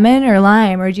with lemon or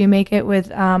lime or do you make it with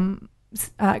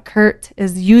Kurt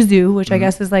is yuzu, which I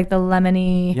guess is like the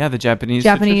lemony. Yeah, the Japanese.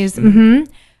 Mm-hmm.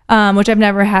 which I've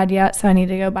never had yet. So I need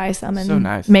to go buy some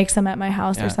and make some at my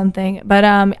house or something. But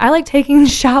I like taking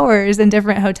showers in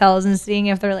different hotels and seeing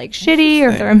if they're like shitty or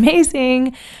if they're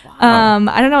amazing. Wow.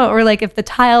 I don't know, or like if the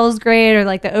tile's great or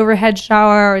like the overhead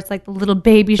shower or it's like the little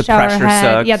baby shower head.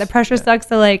 Sucks. Yeah, the pressure sucks.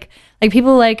 So like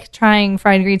people like trying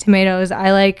fried green tomatoes.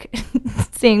 I like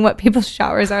seeing what people's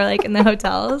showers are like in the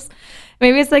hotels.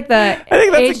 Maybe it's like I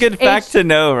think that's a good fact to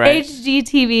know, right?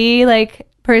 HGTV like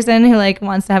person who like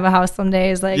wants to have a house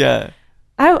someday is like,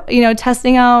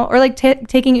 testing out or like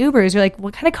taking Ubers. You're like,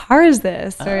 what kind of car is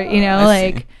this? Or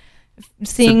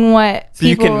seeing what. So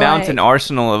you can mount an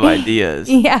arsenal of ideas.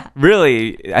 Yeah.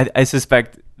 Really, I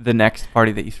suspect the next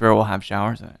party that you throw will have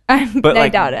showers in it. But I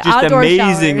doubt it. Just outdoor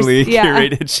amazingly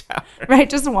showers. curated showers. Right,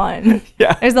 just one.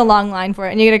 Yeah. There's a long line for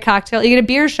it. And you get a cocktail. You get a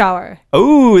beer shower.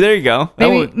 Oh, there you go.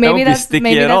 Maybe that's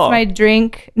my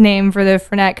drink name for the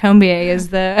Fernet Combier is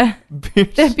the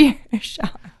beer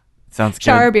shower. Sounds good.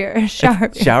 Shower beer. Shower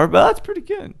beer. That's pretty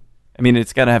good. I mean,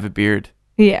 it's got to have a beard.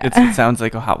 Yeah. It sounds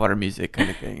like a hot water music kind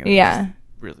of thing. Yeah.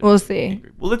 Really, we'll see.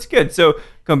 Well, it's good. So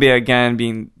Combier again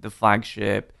being the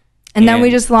flagship. And then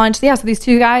we just launched, so these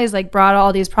two guys like brought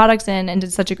all these products in and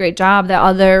did such a great job that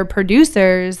other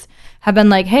producers have been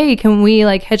like, hey, can we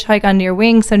like hitchhike under your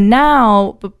wing? So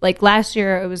now, like last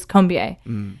year it was Combier.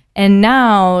 And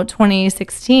now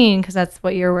 2016, because that's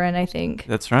what year we're in, I think.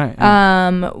 That's right.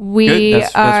 Yeah. We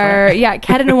are,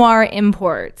 Quai Noir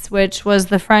Imports, which was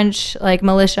the French like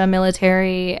militia,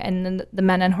 military, and then the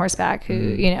men on horseback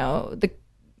who,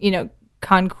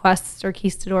 conquests or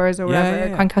conquistadors or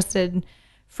whatever, conquested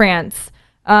France.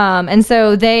 And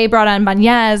so they brought on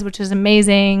Banhez, which is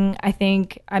amazing. I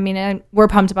think, we're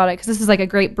pumped about it because this is like a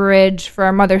great bridge for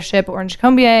our mothership, Orange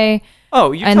Combier.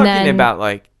 Oh, you're talking about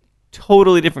like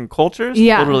totally different cultures,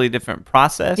 totally different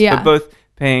process, but both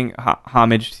paying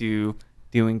homage to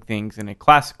doing things in a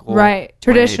classical,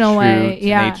 traditional way.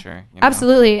 Nature,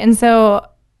 absolutely. And so,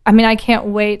 I can't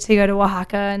wait to go to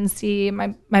Oaxaca and see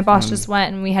my boss just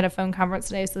went and we had a phone conference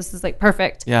today. So this is like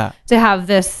perfect to have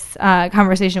this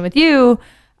conversation with you.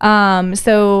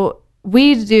 So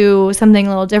we do something a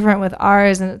little different with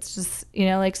ours and it's just,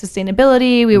 like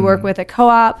sustainability. We work with a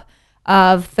co-op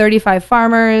of 35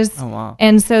 farmers. Oh, wow.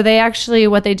 And so they actually,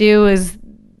 what they do is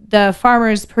the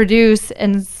farmers produce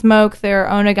and smoke their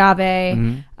own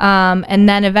agave. And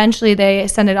then eventually they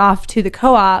send it off to the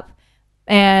co-op.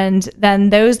 And then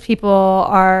those people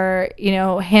are,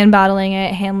 hand bottling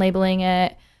it, hand labeling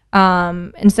it.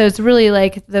 And so it's really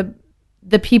like the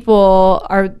people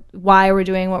are why we're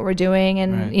doing what we're doing.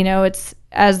 And, it's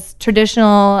as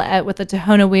traditional with the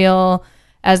Tahona wheel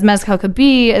as mezcal could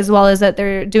be, as well as that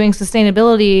they're doing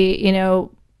sustainability,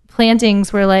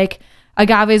 plantings where like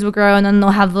agaves will grow and then they'll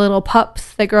have the little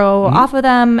pups that grow off of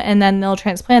them and then they'll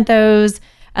transplant those.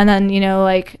 And then,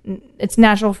 it's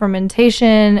natural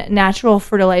fermentation, natural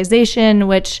fertilization,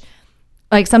 which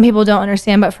like some people don't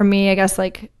understand. But for me, I guess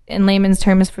like in layman's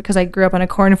terms, because I grew up on a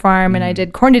corn farm and I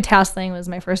did corn detasseling was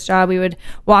my first job. We would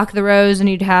walk the rows and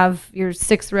you'd have your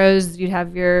 6 rows, you'd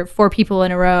have your 4 people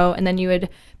in a row. And then you would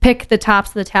pick the tops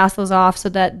of the tassels off so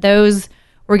that those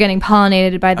were getting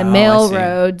pollinated by the male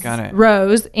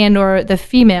rows and or the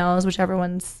females, whichever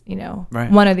one's,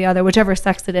 one or the other, whichever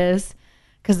sex it is.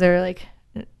 Because they're like...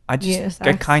 I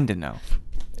kind of know.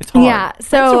 It's hard. Yeah,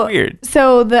 so weird.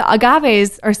 So the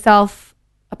agaves are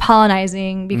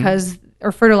self-pollinizing because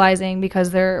or fertilizing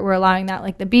because we're allowing that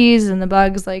like the bees and the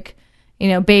bugs, like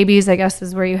babies. I guess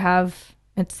is where you have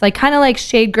it's like kind of like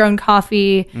shade-grown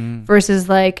coffee versus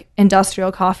like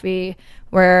industrial coffee,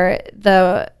 where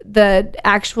the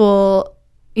actual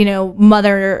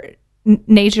mother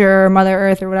nature or Mother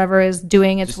Earth or whatever is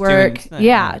doing its work.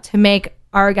 To make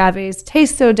our agaves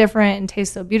taste so different and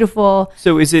taste so beautiful.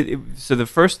 So so the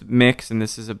first mix, and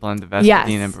this is a blend of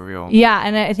Espadín and Barril. Yeah,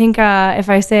 and I think if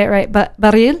I say it right,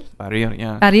 Barril,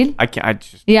 yeah. Barril.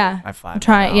 I fly. I'm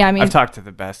trying. Yeah, I've talked to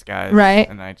the best guys, right?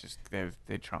 And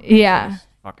they trump me. Yeah, so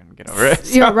fucking get over it.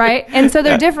 So. You're right, and so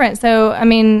they're different. So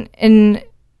in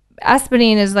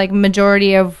Espadín is like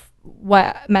majority of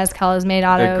what mezcal is made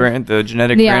out of. The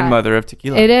genetic grandmother of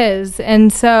tequila. It is.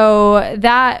 And so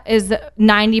that is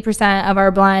 90% of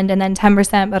our blend and then 10%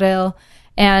 barril.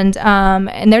 And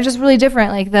they're just really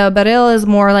different. Like the barril is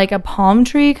more like a palm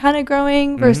tree kind of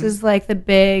growing versus like the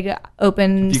big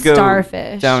open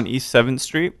starfish. Down East 7th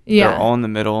Street, they're all in the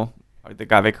middle. The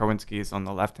Agave Karwinski is on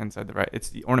the left-hand side, the right. It's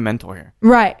the ornamental here.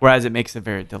 Right. Whereas it makes it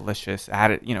very delicious.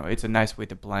 It's a nice way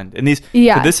to blend. And these,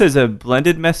 so this is a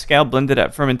blended mezcal, blended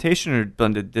at fermentation or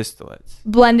blended distillates?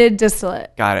 Blended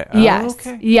distillate. Got it. Yes.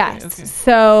 Okay. Yes. Okay.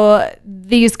 So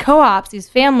these co-ops, these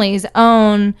families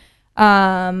own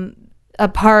a a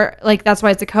part, like that's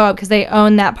why it's a co-op, because they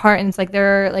own that part, and it's like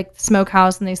they're like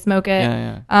smokehouse and they smoke it.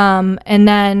 And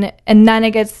then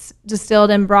it gets distilled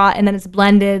and brought, and then it's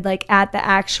blended like at the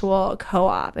actual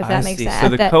co-op, if that makes sense. So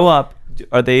the co-op,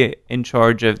 are they in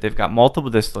charge of, they've got multiple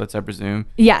distillates, I presume?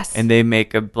 Yes. And they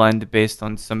make a blend based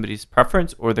on somebody's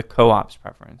preference or the co-op's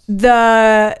preference? Did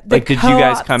you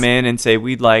guys come in and say,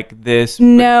 we'd like this?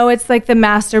 No, it's like the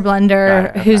master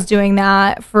blender who's doing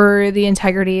that for the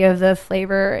integrity of the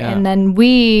flavor. Yeah. And then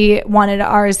we wanted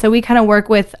ours. So we kind of work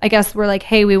with, I guess we're like,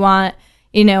 hey, we want,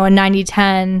 a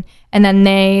 90-10. And then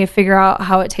they figure out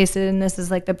how it tasted. And this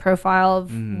is like the profile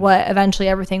of what eventually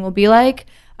everything will be like.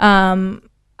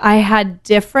 I had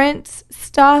different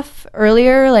stuff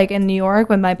earlier, like in New York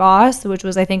with my boss, which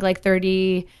was I think like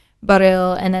 30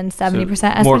 barrel and then 70%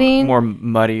 acetylene. More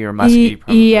muddy or musky,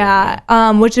 probably.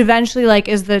 Yeah, which eventually like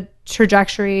is the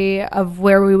trajectory of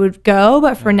where we would go.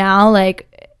 But for now, like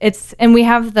and we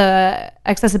have the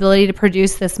accessibility to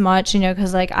produce this much,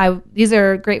 because like these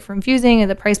are great for infusing, and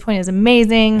the price point is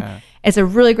amazing. Yeah. It's a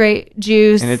really great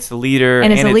juice. And it's a liter.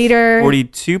 And it's a liter.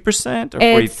 42% or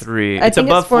 43? It's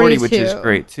above 40, which is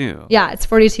great too. Yeah, it's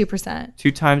 42%.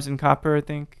 2 times in copper, I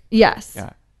think? Yes.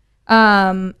 Yeah.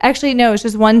 Actually, no, it's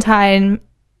just one time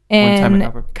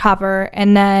in copper.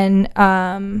 And then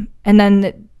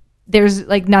there's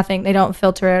like nothing. They don't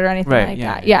filter it or anything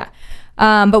that. Yeah.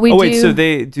 But we do. Wait, so so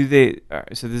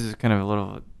this is kind of a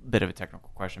little bit of a technical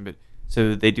question, but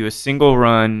so they do a single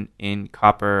run in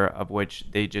copper of which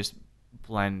they just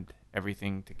blend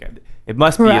everything together. It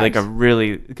must be like a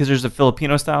really, because there's a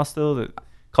Filipino style still, the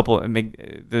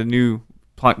new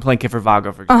Plankifer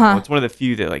Vago, for example. It's one of the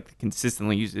few that like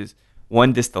consistently uses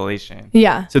one distillation.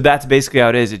 Yeah. So that's basically how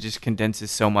it is. It just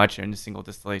condenses so much in a single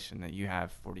distillation that you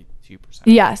have 42%.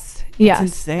 Yes. That's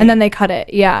insane. And then they cut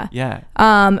it. Yeah. Yeah.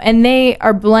 And they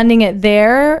are blending it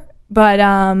there. But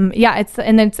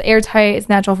it's airtight, it's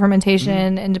natural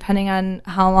fermentation, and depending on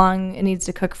how long it needs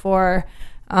to cook for,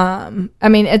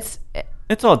 it's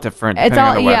all different depending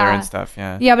on the weather and stuff.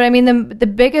 Yeah. Yeah, but I mean the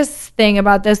biggest thing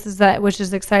about this is that, which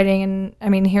is exciting, and I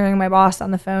mean hearing my boss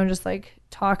on the phone just like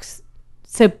talks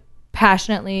so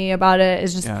passionately about it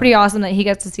is just pretty awesome, that he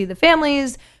gets to see the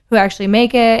families who actually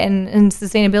make it, and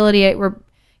sustainability.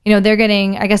 They're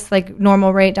getting, I guess, like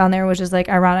normal rate down there, which is like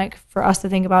ironic for us to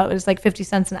think about. It's like 50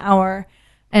 cents an hour.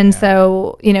 And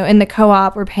so, in the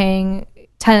co-op, we're paying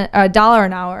 $1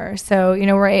 an hour. So,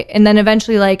 and then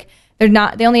eventually like they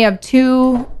only have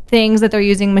 2 things that they're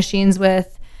using machines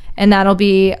with. And that'll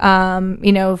be,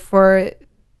 for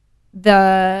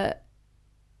the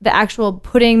actual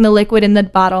putting the liquid in the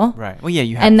bottle. Right. Well, yeah,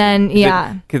 you have and to.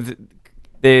 Then, because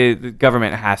the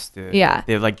government has to. Yeah.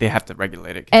 They have to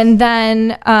regulate it. And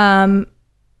then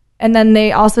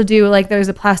they also do like, there's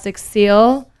a plastic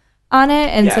seal on it,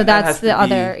 and so that's the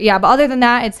other. Yeah, but other than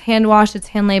that, it's hand washed, it's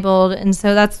hand labeled, and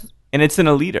so that's. And it's in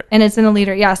a liter.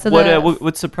 Yeah. So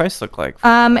what's the price look like?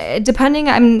 Depending,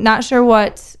 I'm not sure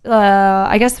what.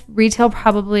 I guess retail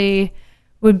probably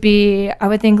would be. I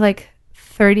would think like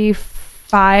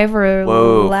 35 or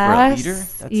less. For a liter?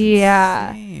 That's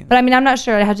insane. But I mean, I'm not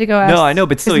sure. I have to go ask. No, I know,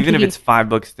 but still, even if it's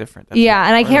 $5 different. That's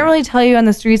and I can't really tell you on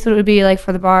the streets what it would be like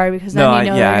for the bar, because then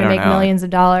they're gonna make millions of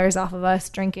dollars off of us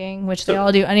drinking, which they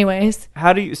all do anyways.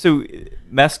 So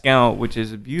mezcal, which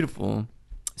is a beautiful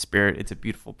spirit, it's a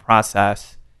beautiful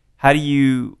process.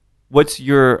 What's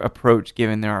your approach,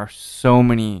 given there are so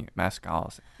many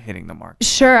mezcals hitting the market?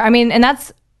 Sure. I mean, and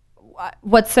that's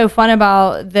what's so fun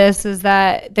about this, is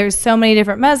that there's so many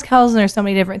different mezcals and there's so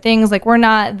many different things. Like, we're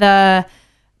not the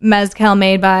mezcal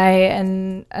made by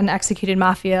an executed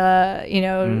mafia,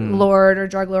 lord or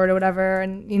drug lord or whatever.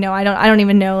 And, I don't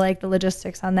even know like the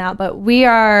logistics on that, but we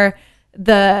are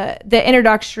the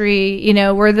introductory,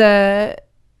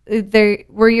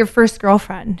 we're your first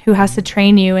girlfriend who has to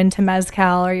train you into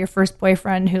mezcal, or your first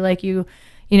boyfriend who like you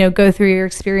go through your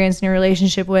experience and your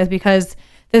relationship with, because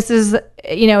this is,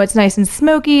 it's nice and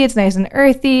smoky, it's nice and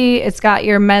earthy, it's got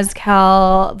your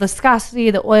mezcal viscosity,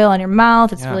 the oil on your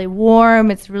mouth, it's really warm,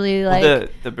 it's really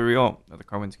like... the barril, or the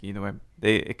Karwinski, either way,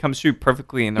 it comes through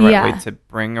perfectly in the right way to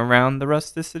bring around the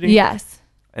rusticity. Yes.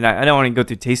 And I don't want to go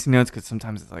through tasting notes, because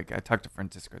sometimes it's like, I talked to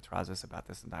Francisco Terrazas about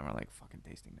this, and we're like, fucking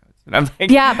tasting notes. And I'm like,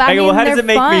 yeah, but I mean, well, how does it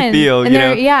make me feel? And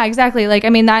yeah, exactly. Like, I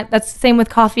mean, that's the same with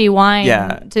coffee,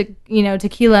 wine,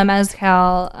 tequila,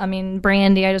 mezcal. I mean,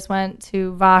 brandy. I just went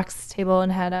to Vox Table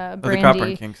and had a brandy. The Copper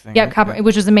and Kings thing. Yeah, Copper,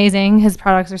 which was amazing. His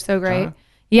products are so great.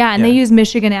 Yeah, and they use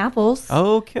Michigan apples.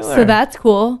 Oh, killer. So that's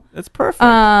cool. That's perfect.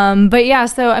 But yeah,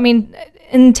 so I mean,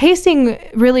 and tasting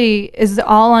really is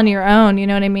all on your own. You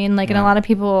know what I mean? Like, and a lot of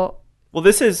people. Well,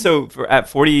 this is at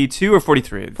 42 or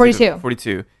 43? 42.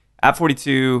 42. At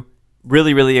 42,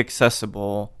 really, really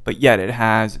accessible, but yet it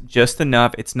has just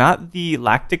enough. It's not the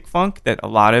lactic funk that a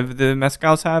lot of the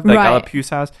mezcals have, like Alapuz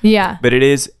has. Yeah. But it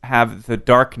is have the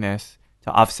darkness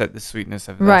to offset the sweetness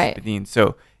of the espadín.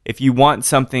 So if you want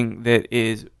something that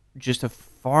is just a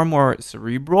far more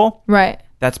cerebral,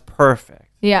 that's perfect.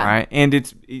 Yeah. Right. And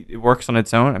it works on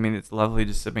its own. I mean, it's lovely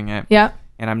just sipping it. Yeah.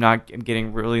 And I'm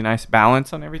getting really nice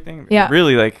balance on everything. Yeah.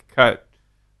 Really like cut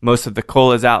most of the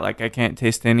colas out. Like I can't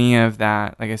taste any of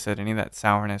that. Like I said, any of that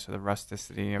sourness or the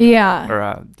rusticity or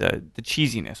the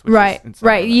cheesiness. Which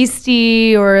is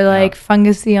yeasty or like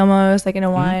fungusy almost, like in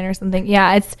a wine or something.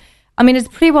 Yeah, it's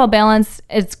pretty well balanced.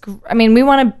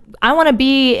 I want to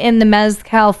be in the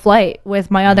mezcal flight with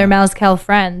my other mezcal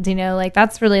friends. You know, like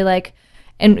that's really like,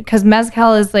 and because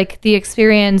mezcal is like the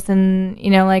experience, and you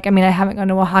know, like I haven't gone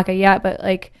to Oaxaca yet, but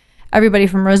like everybody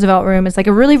from Roosevelt Room, it's like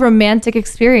a really romantic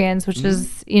experience, which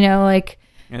is, you know, like,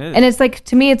 and it's like,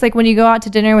 to me, it's like when you go out to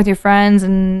dinner with your friends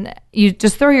and you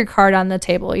just throw your card on the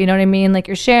table, you know what I mean? Like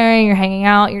you're sharing, you're hanging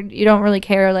out, you don't really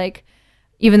care, like,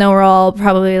 even though we're all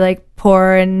probably like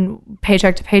poor and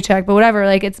paycheck to paycheck, but whatever,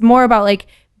 like it's more about like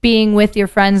being with your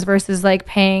friends versus like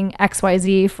paying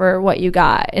XYZ for what you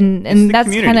got. And that's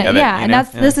kind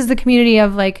of, this is the community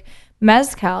of like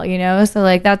mezcal, you know? So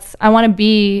like I want to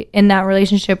be in that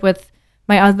relationship with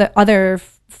my other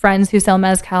friends who sell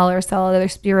mezcal or sell other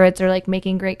spirits or like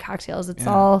making great cocktails. It's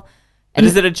all. And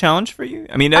is it a challenge for you?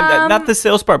 I mean, not the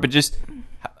sales part, but just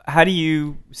how do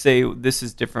you say this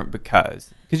is different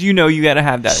because you know you got to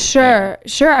have that. Sure.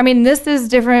 I mean, this is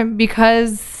different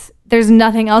because there's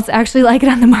nothing else actually like it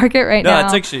on the market right now. No,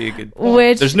 it's actually a good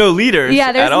point. There's no leaders.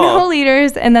 Yeah, there's no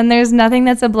leaders, and then there's nothing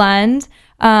that's a blend.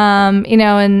 You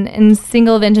know, and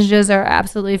single vintages are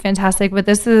absolutely fantastic, but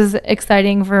this is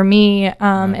exciting for me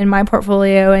in my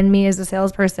portfolio and me as a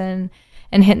salesperson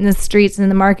and hitting the streets and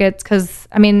the markets. Because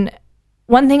I mean,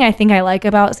 one thing I think I like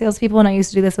about salespeople, and I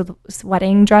used to do this with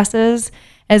wedding dresses,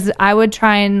 is I would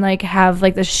try and like have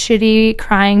like the shitty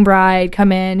crying bride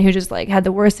come in who just like had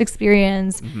the worst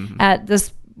experience at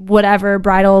this whatever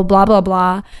bridal blah blah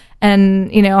blah,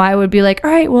 and you know I would be like,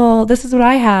 all right, well this is what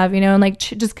I have, you know, and like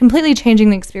just completely changing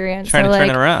the experience, trying to turn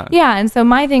it around. Yeah, and so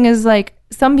my thing is like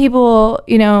some people,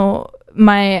 you know,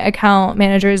 my account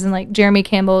managers and like Jeremy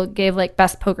Campbell gave like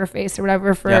best poker face or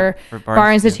whatever for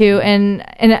Bar Institute, and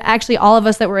actually all of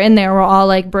us that were in there were all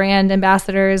like brand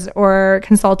ambassadors or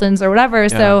consultants or whatever.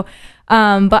 So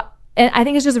but I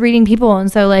think it's just reading people, and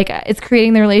so like it's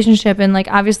creating the relationship, and like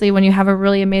obviously when you have a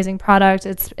really amazing product,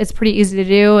 it's pretty easy to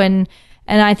do, and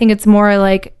I think it's more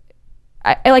like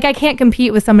I can't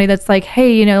compete with somebody that's like,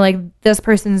 hey, you know, like this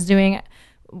person's doing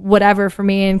whatever for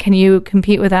me, and can you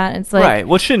compete with that? And it's like, right,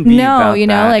 well, it shouldn't be about you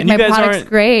know that. like my product's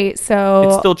great, so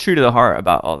it's still true to the heart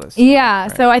about all this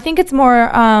stuff, so I think it's more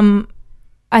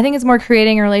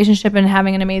creating a relationship and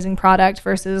having an amazing product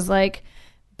versus like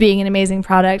being an amazing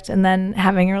product and then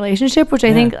having a relationship, which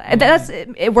I think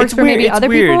it works for maybe other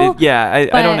people. I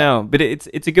don't know, but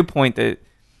it's a good point that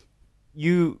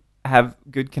you have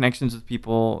good connections with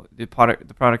people. The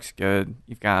product's good.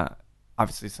 You've got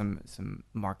obviously some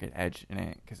market edge in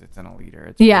it because it's in a leader.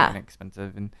 It's really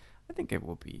inexpensive, and I think it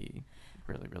will be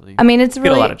really, really. I mean, it's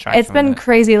really a lot of traction. It's been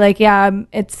crazy. Like,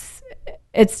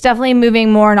 it's definitely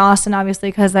moving more in Austin, obviously,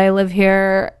 because I live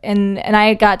here, and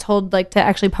I got told like to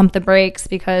actually pump the brakes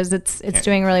because it's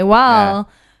doing really well.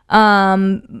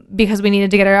 Because we needed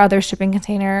to get our other shipping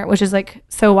container, which is like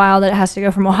so wild that it has to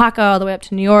go from Oaxaca all the way up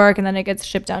to New York, and then it gets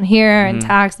shipped down here, and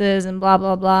taxes and blah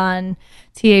blah blah, and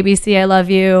TABC, I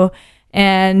love you.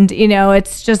 And you know,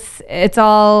 it's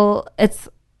all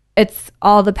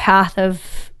the path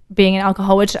of being an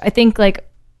alcohol, which I think like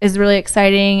is really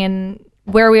exciting. And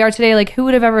where we are today, like who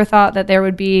would have ever thought that there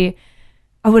would be?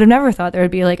 I would have never thought there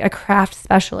would be like a craft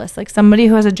specialist, like somebody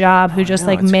who has a job who just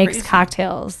like makes crazy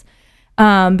cocktails.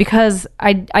 Because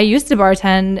I used to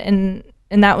bartend,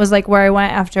 and that was like where I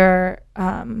went after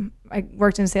I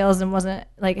worked in sales and wasn't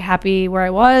like happy where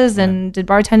I was, and did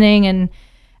bartending, and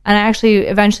I actually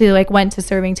eventually like went to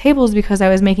serving tables because I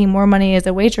was making more money as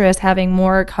a waitress, having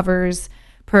more covers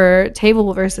per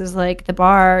table versus like the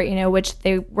bar, you know, which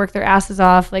they work their asses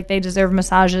off. Like they deserve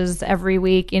massages every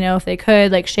week, you know, if they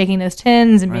could, like shaking those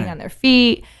tins and being on their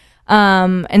feet.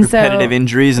 And repetitive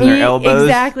injuries in their elbows.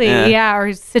 Exactly. Yeah.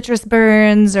 Or citrus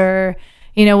burns or,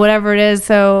 you know, whatever it is.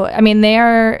 So, I mean, they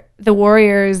are the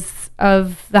warriors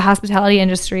of the hospitality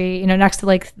industry, you know, next to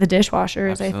like the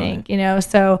dishwashers, Absolutely. I think, you know,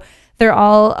 so they're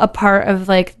all a part of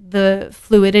like the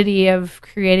fluidity of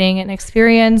creating an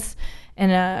experience in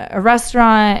a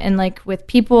restaurant and like with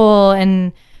people.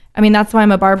 And I mean, that's why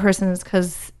I'm a bar person, is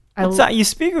because you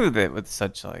speak of it with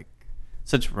such like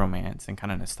such romance and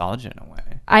kind of nostalgia in a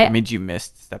way. It made you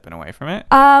miss stepping away from it?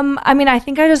 I mean, I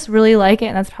think I just really like it,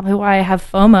 and that's probably why I have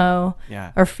FOMO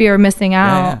or fear of missing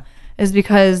out, is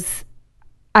because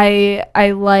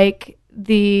I like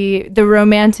the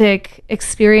romantic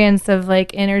experience of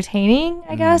like entertaining,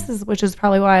 I guess, which is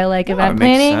probably why I like event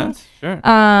planning. Makes sense. Sure.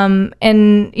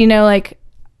 And you know, like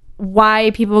why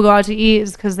people go out to eat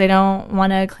is because they don't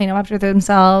want to clean up after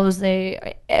themselves.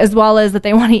 As well as that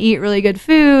they want to eat really good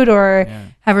food or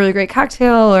have a really great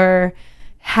cocktail or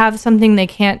have something they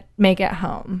can't make at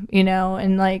home, you know,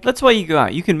 and like that's why you go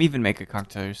out. You can even make a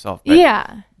cocktail yourself. But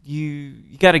you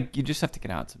just have to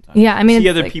get out sometimes. Yeah, I mean, see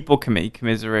other people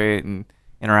commiserate and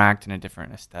interact in a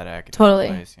different aesthetic. Totally.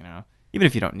 Place, you know, even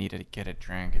if you don't need to get a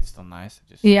drink, it's still nice to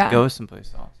just go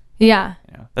someplace else. Yeah.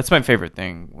 You know, that's my favorite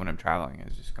thing when I'm traveling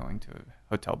is just going to a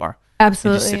hotel bar.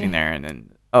 Absolutely. And just sitting there and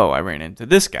then, I ran into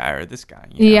this guy or this guy.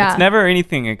 You know? Yeah. It's never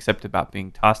anything except about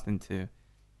being tossed into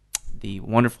the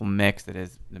wonderful mix that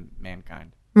is the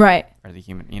mankind. Right. Or the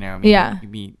human, you know. I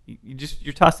mean,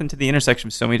 you're tossed into the intersection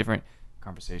of so many different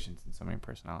conversations and so many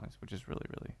personalities, which is really,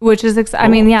 really cool. I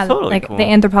mean, totally like cool. The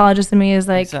anthropologist in me is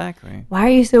like, exactly. Why are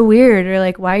you so weird? Or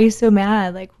like, why are you so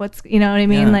mad? Like, what's, you know what I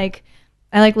mean? Yeah. Like,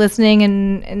 I like listening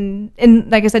and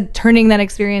like I said, turning that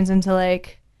experience into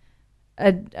like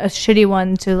a shitty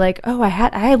one to like,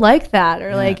 I like that.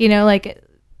 Or like, you know, like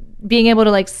being able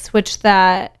to like switch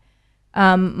that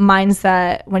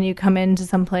mindset when you come into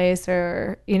some place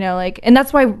or, you know, like, and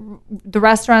that's why the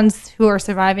restaurants who are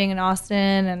surviving in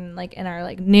Austin and like, and are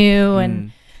like new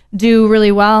and do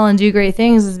really well and do great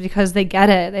things is because they get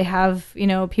it. They have, you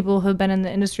know, people who've been in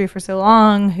the industry for so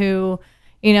long who,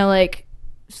 you know, like,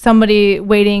 somebody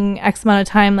waiting X amount of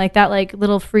time, like that, like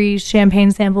little free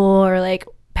champagne sample or like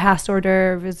past hors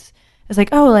d'oeuvre is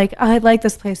like, like I like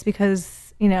this place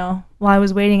because, you know, while I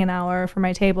was waiting an hour for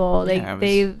my table,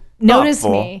 they noticed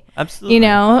me. Absolutely. You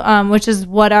know, which is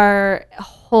what our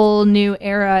whole new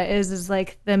era is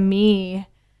like the me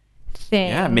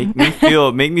thing. Yeah, make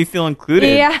me feel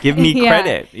included. Give me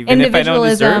credit, even if I don't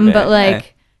deserve it. But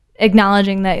like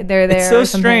acknowledging that they're there. It's so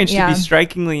strange to be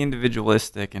strikingly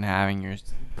individualistic and having your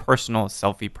personal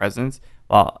selfie presence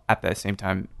while at the same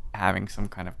time having some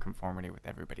kind of conformity with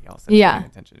everybody else that's paying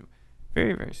attention.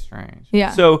 Very, very strange. Yeah.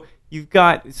 So you've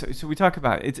got so we talk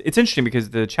about it's interesting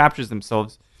because the chapters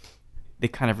themselves, they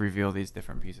kind of reveal these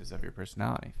different pieces of your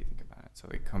personality if you think about it. So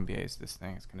like Cumbia is this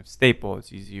thing, it's kind of staple,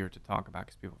 it's easier to talk about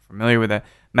because people are familiar with it.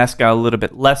 Mezcal a little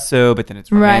bit less so, but then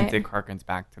it's romantic, harkens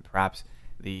back to perhaps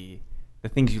the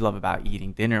things you love about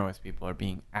eating dinner with people or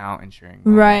being out and sharing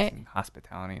moments and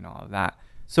hospitality and all of that.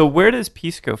 So where does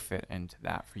Pisco fit into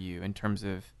that for you in terms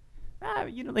of,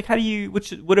 you know, like how do you,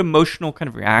 what emotional kind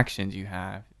of reactions you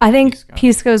have? I think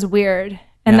Pisco's weird,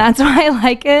 and that's why I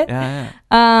like it.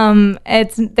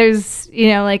 There's, you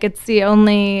know, like it's the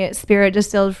only spirit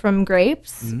distilled from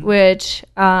grapes, which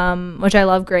I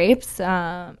love grapes,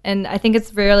 and I think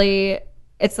it's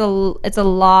it's a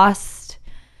lost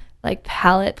like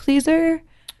palate pleaser.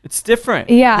 It's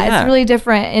different. Yeah, it's really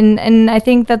different. And I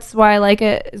think that's why I like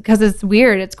it because it's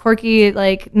weird. It's quirky.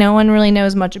 Like no one really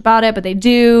knows much about it, but they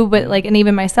do. But like, and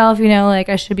even myself, you know, like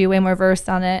I should be way more versed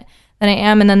on it than I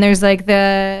am. And then there's like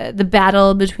the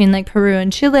battle between like Peru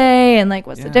and Chile and like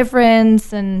what's the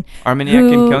difference and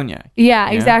Armagnac and Cognac.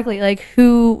 Yeah, exactly. Like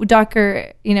who duck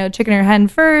or, you know, chicken or hen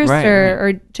first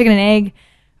or chicken and egg.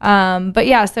 But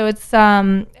yeah, so it's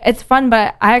fun,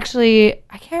 but I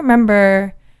can't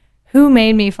remember who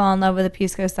made me fall in love with a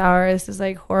Pisco Sour. This is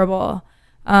like horrible.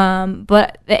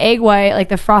 But the egg white, like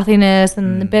the frothiness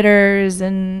and the bitters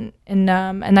and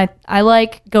I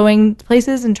like going to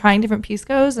places and trying different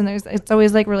Piscos, and it's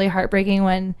always like really heartbreaking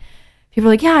when people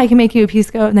are like, yeah, I can make you a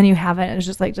Pisco, and then you have it and it's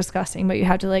just like disgusting, but you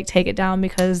have to like take it down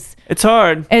because it's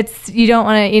hard. You don't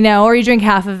want to, you know, or you drink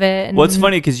half of it. And, well, it's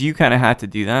funny because you kind of had to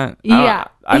do that. Yeah.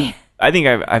 I think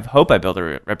I hope I built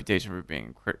a reputation for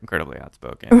being incredibly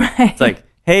outspoken. Right. It's like,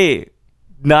 hey,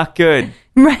 not good.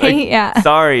 Right. Like, yeah.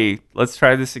 Sorry. Let's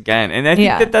try this again. And I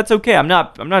think that's okay. I'm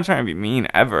not trying to be mean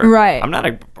ever. Right. I'm not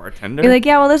a bartender. You're like,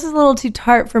 yeah, well, this is a little too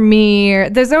tart for me. Or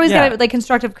there's always got like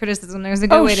constructive criticism. There's a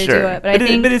good way to do it. But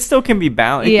it still can be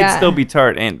balanced. It can still be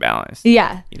tart and balanced.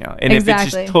 Yeah. You know, and if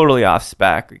it's just totally off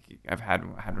spec, like I've had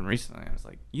one recently. I was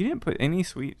like, you didn't put any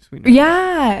sweetness.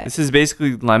 Yeah. This is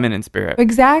basically lemon and spirit.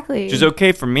 Exactly. Which is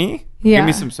okay for me. Yeah. Give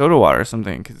me some soda water or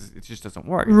something because it just doesn't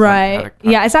work. Right.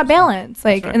 It's not balanced.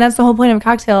 Like, and that's the whole point of a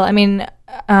cocktail. I mean,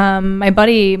 my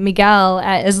buddy Miguel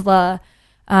at Isla,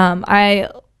 I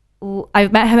I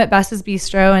met him at Best's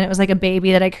Bistro, and it was like a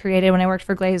baby that I created when I worked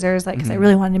for Glazers, like because I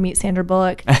really wanted to meet Sandra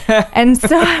Bullock, and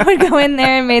so I would go in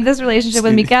there and made this relationship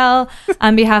with Miguel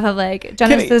on behalf of like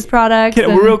Genesis products.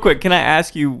 Real quick, can I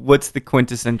ask you what's the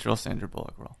quintessential Sandra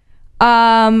Bullock role?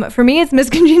 For me, it's Miss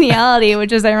Congeniality,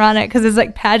 which is ironic because it's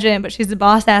like pageant, but she's a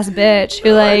boss ass bitch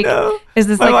who like is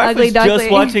this like ugly duckling.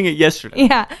 Just watching it yesterday.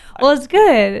 Yeah, well, it's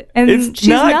good, and she's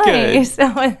nice. So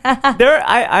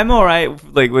I'm all right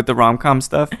like with the rom-com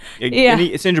stuff.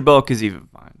 Sandra Bullock is even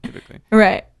fine typically.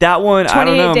 Right. That one, I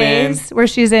don't know, days, man. Where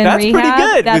she's in that's rehab. Pretty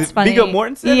good. That's with funny. Viggo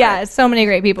Mortensen. Yeah, so many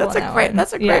great people.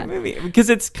 That's a great movie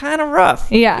because it's kind of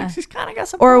rough. Yeah, she's kind of got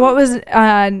some. Or what was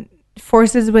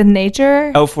Forces with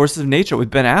Nature? Oh, Forces of Nature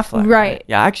with Ben Affleck. Right.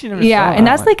 Yeah, I actually never saw that. And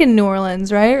that's like in New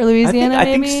Orleans, right? Or Louisiana, I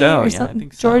think so. Or yeah, I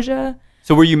think so. Georgia.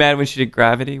 So were you mad when she did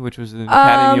Gravity, which was an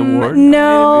Academy Award?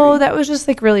 No, that was just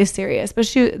like really serious.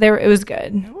 But it was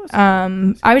good.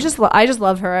 I just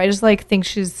love her. I just like think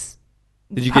she's.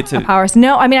 Did you get to power?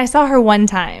 No, I mean I saw her one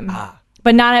time.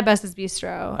 But not at Best's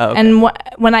Bistro. Oh, okay. And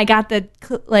when I got the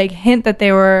like hint that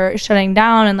they were shutting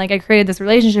down, and like I created this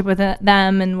relationship with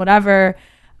them and whatever,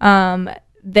 Miguel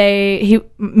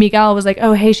was like,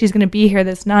 "Oh, hey, she's gonna be here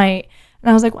this night,"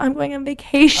 and I was like, well, "I'm going on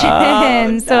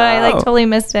vacation," so I like totally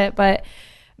missed it. But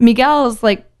Miguel's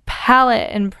like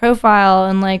palette and profile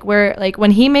and like where like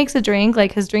when he makes a drink,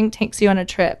 like his drink takes you on a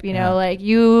trip. You know, like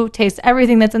you taste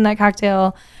everything that's in that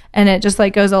cocktail. And it just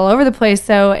like goes all over the place.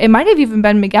 So it might have even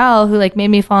been Miguel who like made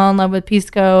me fall in love with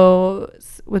pisco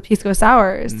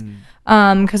sours,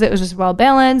 because it was just well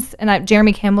balanced. And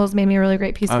Jeremy Campbell's made me a really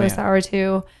great pisco sour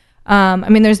too. I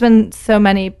mean, there's been so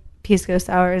many pisco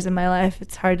sours in my life.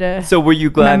 It's hard to. So were you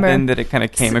glad then that it kind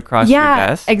of came across your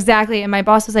desk? Yeah, exactly. And my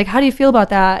boss was like, "How do you feel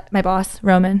about that?" My boss,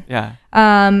 Roman. Yeah.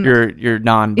 Your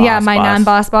non-boss. Yeah, my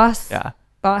non-boss. Yeah.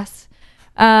 Boss.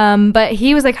 But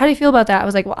he was like, "How do you feel about that?" I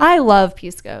was like, "Well, I love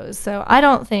piscos, so I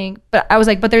don't think." But I was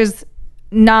like, "But there's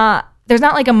not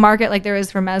like a market like there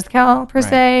is for mezcal per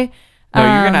se." No,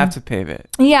 you're gonna have to pave it.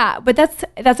 Yeah, but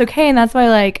that's okay, and that's why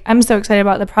like I'm so excited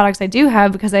about the products I do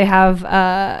have because I have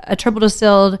a triple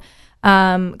distilled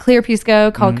clear pisco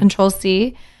called Control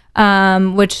C.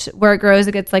 Which where it grows,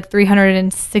 it gets like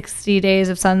 360 days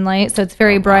of sunlight, so it's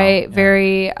very bright,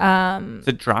 very. Is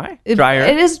it dry? Drier.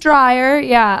 It is drier,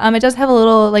 yeah. It does have a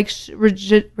little like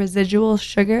residual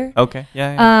sugar. Okay,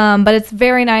 yeah. But it's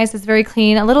very nice. It's very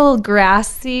clean. A little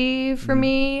grassy for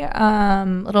me.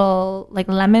 Little like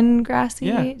lemon grassy.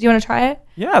 Yeah. Do you want to try it?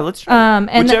 Yeah, let's try.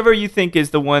 And whichever you think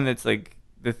is the one that's like.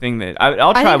 The thing that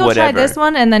I'll try whatever. Try this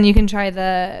one, and then you can try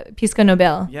the Pisco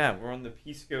Nobel. Yeah, we're on the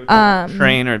Pisco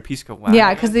train or Pisco wagon.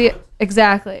 Yeah, because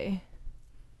exactly.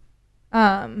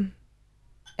 And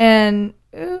I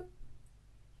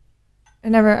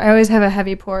always have a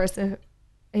heavy pour, so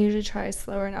I usually try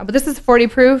slower now. But this is 40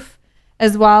 proof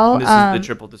as well. And this is the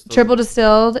triple distilled. Triple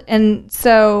distilled, and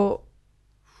so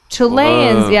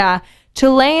Chileans,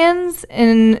 Chileans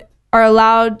are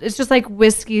allowed. It's just like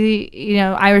whiskey,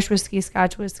 Irish whiskey,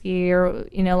 Scotch whiskey, or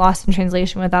lost in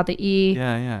translation without the E.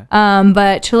 Yeah.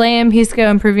 But Chilean pisco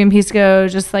and Peruvian pisco,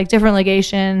 just like different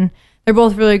legation. They're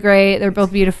both really great. They're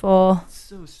both beautiful.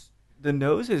 So the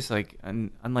nose is like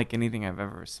unlike anything I've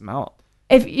ever smelled.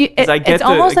 It's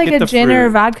almost like a gin or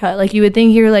vodka. Like you would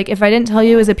think if I didn't tell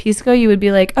you it was a pisco, you would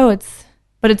be like, oh,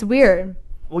 but it's weird.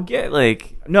 Well,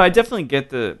 I definitely get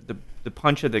the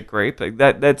punch of the grape, like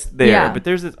that's there, but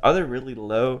there's this other really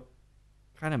low,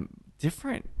 kind of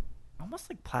different, almost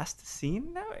like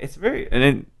plasticine now. It's very, and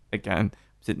then again, I'm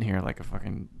sitting here like a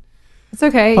fucking it's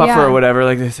okay puffer or whatever,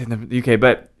 like they say in the UK,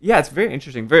 but yeah, it's very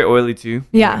interesting, very oily too.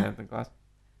 Yeah. The glass.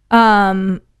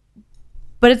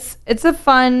 But it's a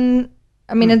fun.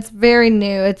 I mean, it's very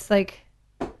new. It's like,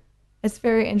 it's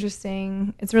very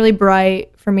interesting. It's really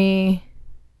bright for me.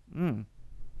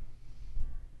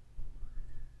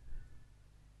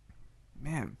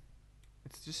 Man,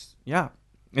 it's just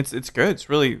it's good. It's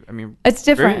really, I mean, it's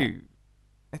different.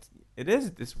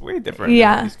 It's way different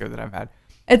than the pisco that I've had.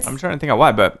 I'm trying to think of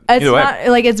why, but it's not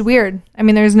like it's weird. I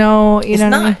mean, there's no, it's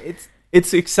not. I mean?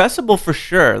 It's accessible for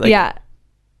sure. Like,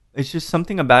 it's just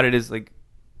something about it is like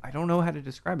I don't know how to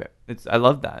describe it. I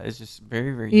love that. It's just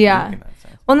very very unique in that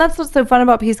sense. Well, and that's what's so fun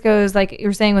about piscos. Like you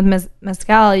were saying with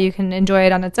mezcal, you can enjoy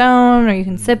it on its own, or you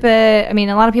can sip it. I mean,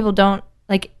 a lot of people don't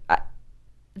like.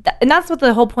 And that's what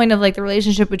the whole point of like the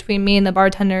relationship between me and the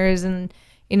bartenders and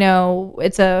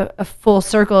it's a full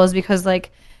circle is because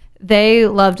like they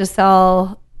love to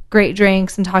sell great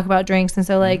drinks and talk about drinks, and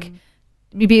so like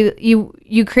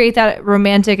you create that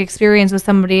romantic experience with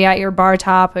somebody at your bar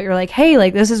top, but you're like, hey,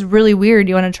 like this is really weird,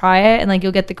 you want to try it? And like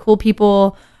you'll get the cool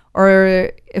people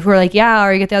Or if we're like, yeah,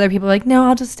 or you get the other people like, no,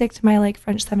 I'll just stick to my like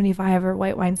French 75 or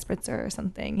white wine spritzer or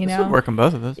something, you know? This would work on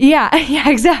both of those. Yeah, yeah,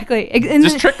 exactly.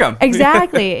 Just trick them.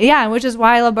 Exactly. Yeah, which is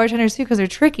why I love bartenders too, because they're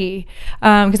tricky.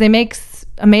 Because they make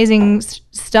amazing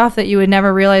stuff that you would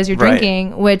never realize you're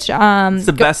drinking, which it's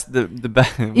the best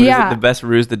the best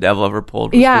ruse the devil ever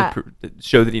pulled was to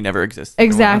show that he never existed.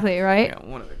 Exactly, right? Yeah,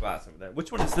 one of the glass over there.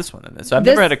 Which one is this one in this? So I've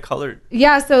never had a colored.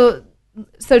 Yeah, so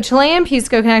Chilean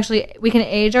Pisco we can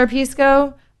age our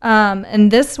Pisco.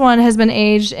 And this one has been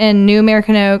aged in New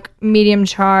American Oak medium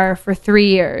char for 3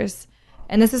 years.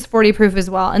 And this is 40 proof as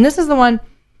well. And this is the one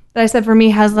that I said for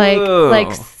me has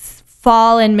like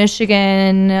fall in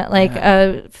Michigan, like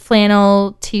a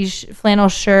flannel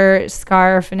shirt,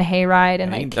 scarf, and hayride,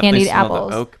 and like candied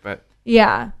apples. Oak, but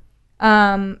yeah.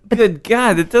 Good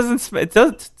God, it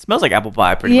smells like apple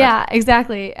pie pretty much. Yeah,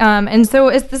 exactly. And so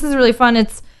this is really fun.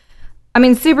 It's, I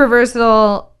mean, super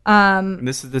versatile. And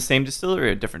this is the same distillery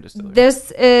or a different distillery?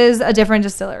 This is a different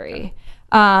distillery.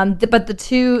 But the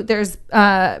two, there's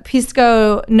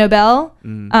Pisco Nobel,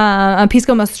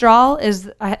 Pisco Mistral is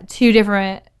two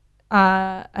different,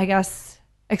 I guess,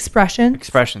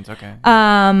 expressions,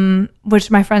 okay.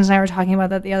 Which my friends and I were talking about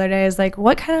that the other day, is like,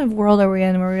 what kind of world are we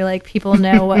in where we like people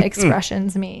know what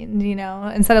expressions mean, you know,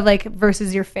 instead of like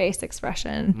versus your face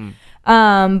expression.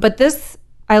 But this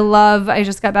I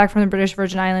just got back from the British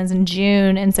Virgin Islands in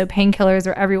June, and so painkillers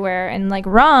are everywhere, and like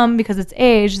rum, because it's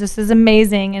aged, this is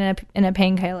amazing in a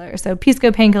painkiller. So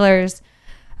Pisco painkillers,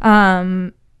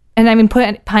 and I mean,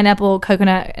 put pineapple,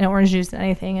 coconut, and orange juice in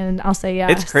anything, and I'll say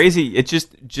yes. It's crazy. It's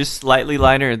just slightly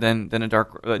lighter than a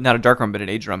dark, not a dark rum, but an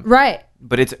aged rum. Right.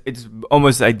 But it's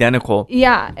almost identical.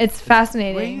 Yeah, it's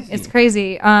fascinating. It's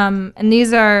crazy. And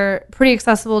these are pretty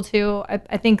accessible too.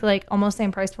 I think like almost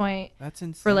same price point. That's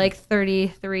insane. For like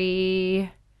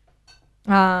 33,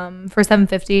 for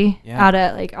 $7.50 out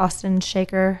at like Austin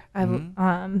Shaker.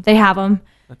 They have them.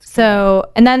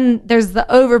 So, and then there's the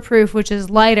overproof, which is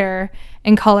lighter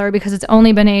in color because it's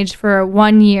only been aged for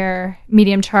 1 year,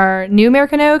 medium char, New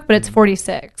American Oak, but it's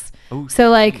 46. Oh, so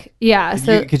like, yeah.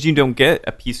 So because you don't get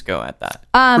a Pisco at that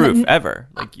proof ever,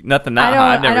 like nothing that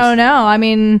high. I don't know. I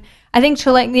mean, I think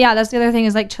Chile. Yeah, that's the other thing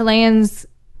is like Chileans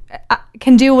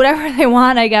can do whatever they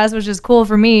want, I guess, which is cool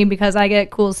for me because I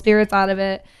get cool spirits out of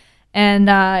it, and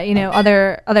you know,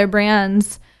 other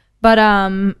brands, but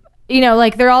you know,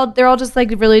 like they're all just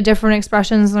like really different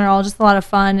expressions, and they're all just a lot of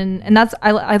fun, and that's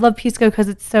I love Pisco because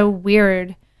it's so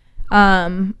weird.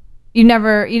 You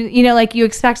never you know, like you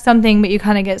expect something, but you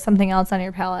kind of get something else on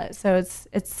your palate. So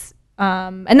it's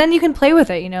and then you can play with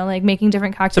it, you know, like making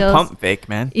different cocktails. It's a pump fake,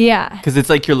 man. Yeah, because it's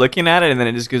like you're looking at it and then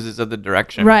it just goes this other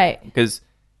direction, right? Because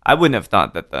I wouldn't have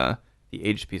thought that the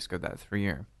aged Pisco that 3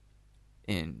 year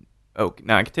in oak.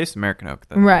 Now I could taste American oak.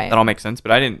 That all makes sense,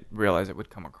 but I didn't realize it would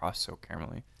come across so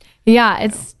caramelly. Yeah,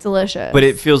 it's delicious. But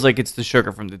it feels like it's the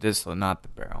sugar from the distillate, not the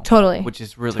barrel. Totally. Which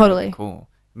is really cool.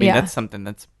 I mean, that's something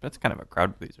that's kind of a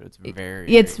crowd pleaser.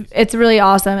 It's it's really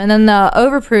awesome. And then the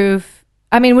overproof,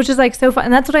 I mean, which is like so fun.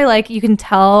 And that's what I like. You can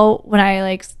tell when I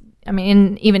like, I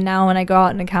mean, even now when I go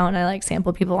out and account, I like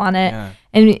sample people on it,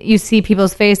 and you see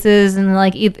people's faces, and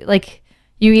like you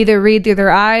either read through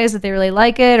their eyes that they really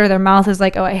like it, or their mouth is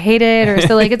like, oh, I hate it, or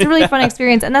so like it's a really fun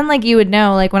experience. And then like you would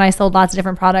know, like when I sold lots of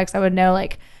different products, I would know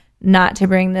like not to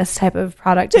bring this type of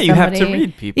product to somebody. You have to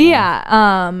read people.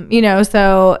 Yeah. You know,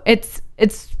 so it's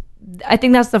I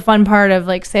think that's the fun part of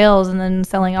like sales and then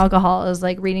selling alcohol is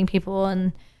like reading people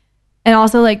and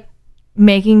also like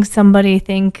making somebody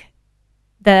think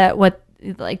that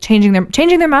changing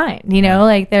their mind, you know,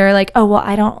 like they're like, oh, well,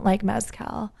 I don't like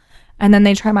mezcal. And then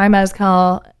they try my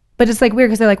mezcal, but it's like weird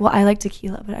because they're like, well, I like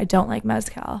tequila, but I don't like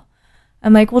mezcal.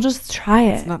 I'm like, well, just try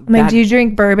it. I'm like, do you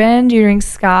drink bourbon? Do you drink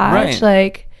scotch? Right.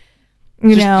 Like,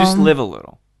 you know, just live a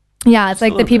little. Yeah, it's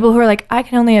like the people who are like, I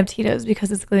can only have Tito's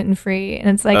because it's gluten free, and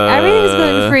it's like everything's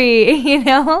gluten free, you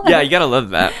know? Yeah, you gotta love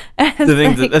that.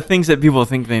 The things that people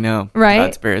think they know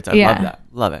about spirits, I love that.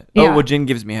 Love it. Yeah. Oh, well, gin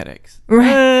gives me headaches.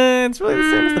 Right. It's really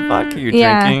the same as the vodka you're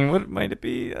drinking. What might it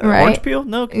be? Orange peel?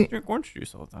 No, because you drink orange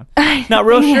juice all the time. Not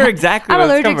real sure exactly. I'm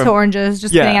allergic to oranges.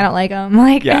 Just kidding. I don't like them.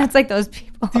 Like, it's like those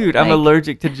people. Dude, I'm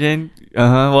allergic to gin.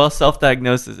 Well,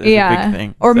 self-diagnosis is a big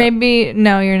thing. Or maybe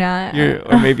no, you're not.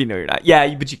 Or maybe no, you're not.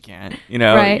 Yeah, but you can't. You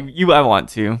know, I want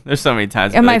to. There's so many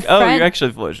times. And like, oh, you're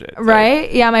actually full of shit. Right?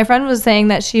 Like, yeah, my friend was saying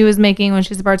that she was making, when she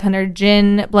was a bartender,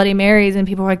 gin Bloody Marys, and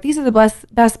people were like, these are the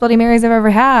best Bloody Marys I've ever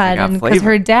had. And because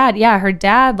her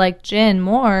dad liked gin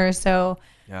more, so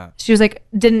she was like,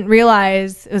 didn't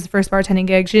realize it was the first bartending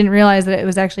gig. She didn't realize that it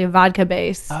was actually a vodka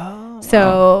base.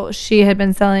 So she had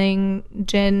been selling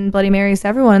gin Bloody Marys to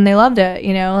everyone, and they loved it.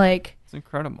 You know, like It's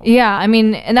incredible. Yeah, I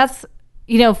mean, and that's,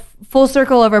 full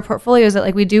circle of our portfolio is that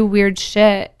like we do weird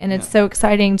shit, and it's so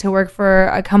exciting to work for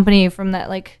a company from that,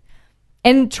 like,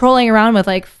 and trolling around with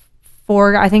like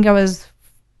I think I was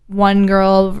one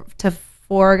girl to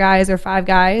 4 guys or 5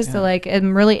 guys. So like,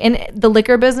 I'm really in the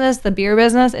liquor business, the beer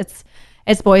business.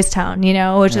 It's Boys Town,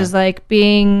 which is like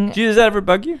being. Does that ever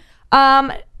bug you?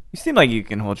 You seem like you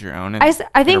can hold your own. I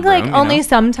think like only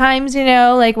sometimes,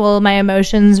 like, will my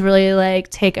emotions really like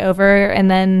take over, and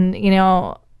then,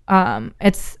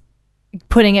 it's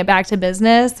putting it back to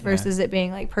business versus it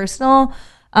being like personal.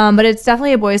 But it's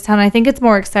definitely a Boys Town. I think it's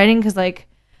more exciting because like,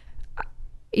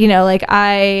 like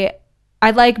I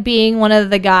like being one of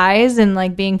the guys and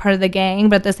like being part of the gang,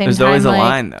 but at the same time, there's always like, a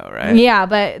line though, right? Yeah,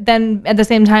 but then at the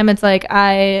same time, it's like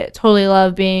I totally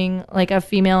love being like a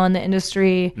female in the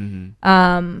industry,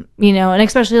 and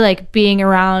especially like being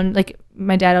around, like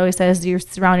my dad always says, you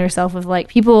surround yourself with like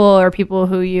people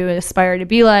who you aspire to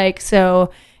be like.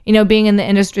 So, being in the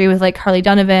industry with like Harley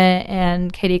Donovan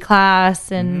and Katie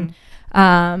Klass and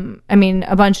I mean,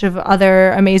 a bunch of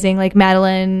other amazing, like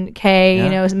Madeline Kay,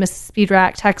 Miss Speed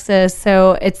Rack, Texas.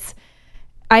 So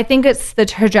I think it's the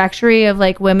trajectory of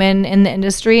like women in the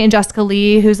industry, and Jessica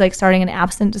Lee, who's like starting an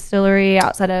absinthe distillery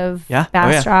outside of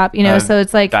Bastrop, so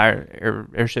it's like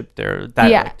airship there,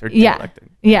 dialect.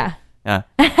 Yeah.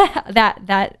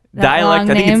 that dialect.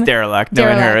 I think it's derelict.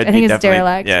 I think it's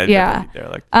derelict. Yeah.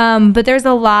 Derelict. But there's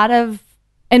a lot of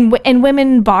and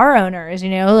women bar owners,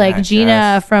 like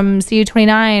Gina from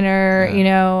CU29 or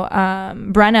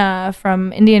Brenna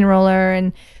from Indian Roller,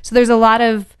 and so there's a lot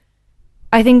of,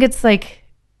 I think it's like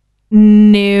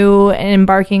new and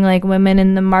embarking like women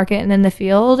in the market and in the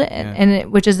field,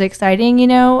 which is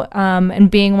exciting, and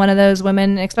being one of those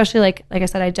women, especially like I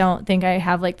said, I don't think I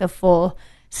have like the full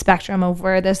spectrum of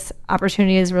where this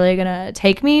opportunity is really gonna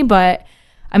take me, but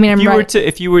I mean,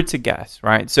 if you were to guess,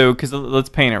 right? So, because let's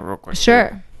paint it real quick.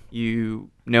 Sure. You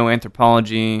know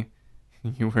anthropology.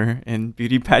 You were in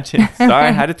beauty pageants. Sorry,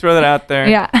 I had to throw that out there.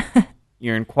 Yeah.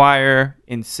 You're in choir,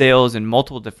 in sales, in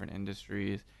multiple different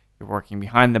industries. You're working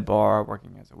behind the bar,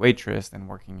 working as a waitress, then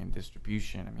working in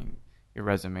distribution. I mean, your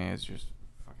resume is just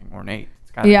fucking ornate.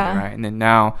 It's got to be, right? And then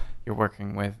now you're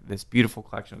working with this beautiful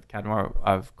collection with Cadmar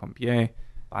of Compiègne,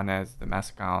 Banez, the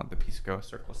Mascal, the Pisco,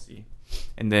 Circle C,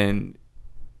 and then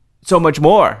so much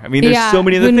more. I mean, there's so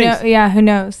many other things. Who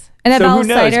knows? And Abel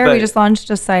cider, we just launched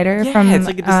a cider from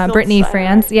Brittany,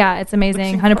 France. Cider. Yeah, it's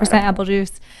amazing. 100% apple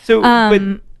juice. So,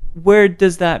 but where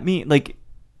does that mean? Like,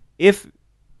 if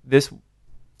this,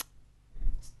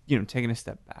 taking a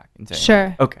step back and saying,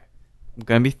 sure, okay, I'm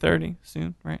gonna be 30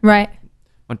 soon, right? Right.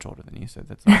 Much older than you, so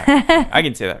that's all right. I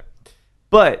can say that.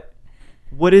 But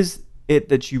what is it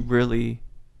that you really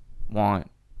want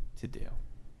to do?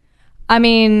 I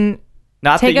mean,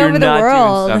 not take that over the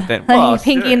world, doing something. Well,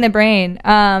 Pinky in the brain.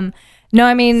 No,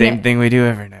 I mean, same thing we do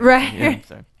every night. Right.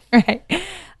 Yeah, right.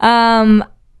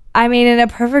 I mean, in a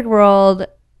perfect world,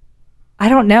 I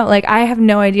don't know. Like, I have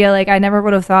no idea. Like, I never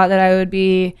would have thought that I would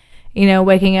be,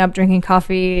 waking up, drinking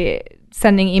coffee,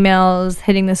 sending emails,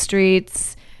 hitting the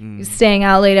streets, staying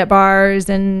out late at bars,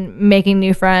 and making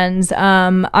new friends.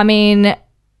 I mean,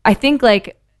 I think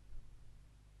like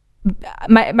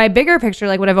my bigger picture,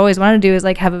 like what I've always wanted to do is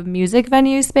like have a music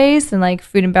venue space and like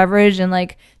food and beverage, and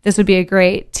like this would be a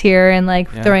great tier, and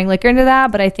like throwing liquor into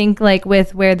that. But I think like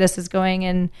with where this is going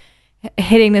and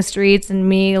hitting the streets and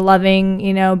me loving,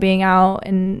 being out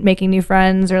and making new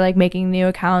friends or like making new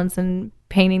accounts and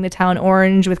painting the town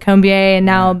orange with Combier and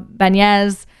now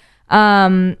Banez.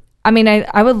 I mean,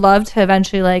 I would love to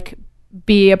eventually like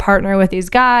be a partner with these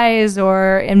guys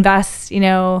or invest,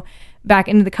 back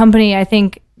into the company. I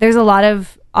think there's a lot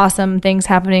of awesome things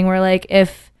happening where like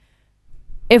if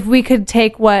we could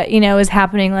take what is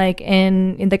happening like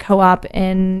in the co-op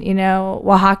in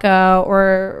Oaxaca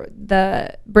or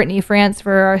the Brittany, France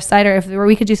for our cider, where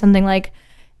we could do something like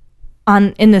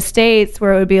in the States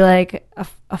where it would be like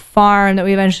a farm that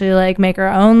we eventually like make our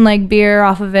own like beer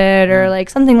off of it or like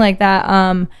something like that.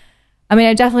 I mean,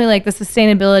 I definitely like the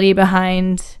sustainability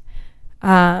behind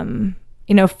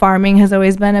farming has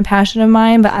always been a passion of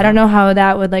mine, but I don't know how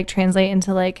that would like translate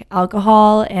into like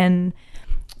alcohol and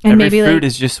every maybe fruit like,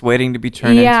 is just waiting to be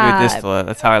turned into a distillate.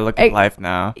 That's how I look at life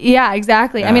now. Yeah,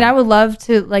 exactly. I mean, I would love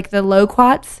to like the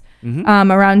loquats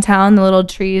around town, the little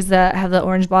trees that have the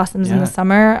orange blossoms in the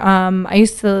summer. I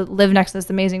used to live next to this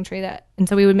amazing tree and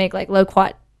so we would make like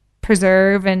loquat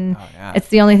preserve, and it's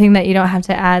the only thing that you don't have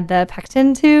to add the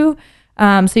pectin to.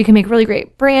 So you can make really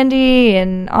great brandy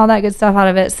and all that good stuff out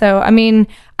of it. So, I mean,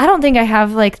 I don't think I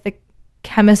have like the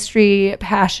chemistry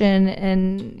passion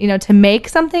and, to make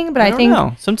something, but I think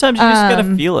know. Sometimes you just got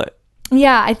to feel it.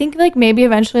 Yeah, I think like maybe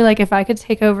eventually, like if I could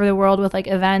take over the world with like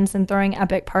events and throwing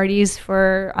epic parties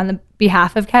on the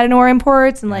behalf of Cat Noir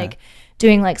Imports and like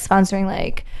doing like sponsoring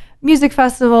like music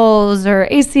festivals or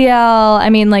ACL. I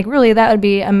mean, like really that would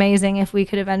be amazing if we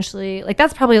could eventually, like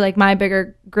that's probably like my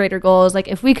greater goal is like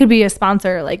if we could be a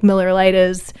sponsor like Miller Lite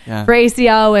is for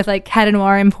ACL with like Cat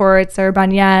Noir Imports or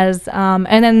Banez,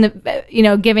 and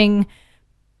then giving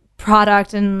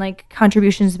product and like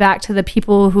contributions back to the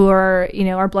people who are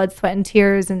our blood, sweat, and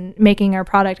tears and making our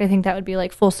product. I think that would be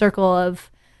like full circle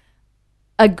of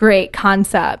a great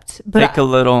concept. But take a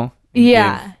little, give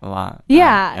a lot.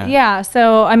 Yeah.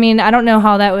 So I mean, I don't know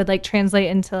how that would like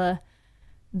translate into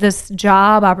this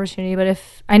job opportunity, but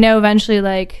if I know eventually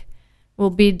like we'll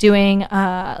be doing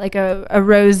like a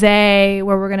rosé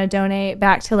where we're going to donate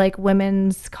back to like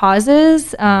women's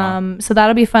causes. So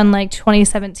that'll be fun, like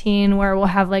 2017, where we'll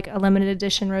have like a limited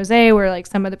edition rosé where like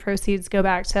some of the proceeds go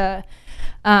back to,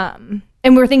 and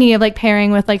we're thinking of like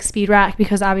pairing with like Speed Rack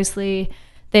because obviously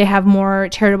they have more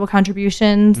charitable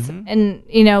contributions and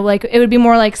like it would be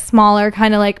more like smaller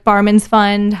kind of like Barman's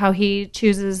Fund, how he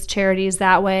chooses charities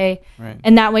that way. Right.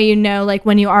 And that way, like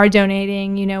when you are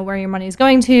donating, where your money is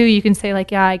going to, you can say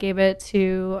like, yeah, I gave it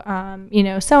to,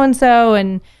 so-and-so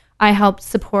and I helped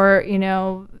support,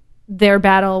 their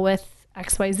battle with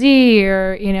XYZ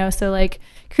or, so like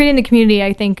creating the community,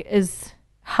 I think is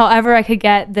however I could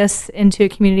get this into a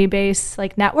community-based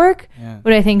like network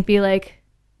would I think be like,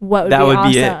 what would that be would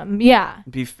awesome. Be it. Yeah.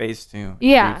 Be phase 2.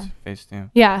 Yeah. Phase 2.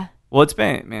 Yeah. Well, it's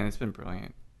been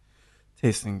brilliant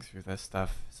tasting through this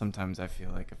stuff. Sometimes I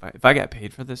feel like if I got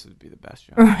paid for this, it would be the best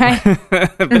job. Right.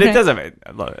 But it doesn't.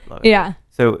 I love it. Yeah.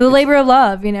 So the labor of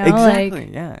love, Exactly.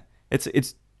 like, yeah.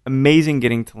 It's amazing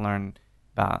getting to learn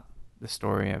about the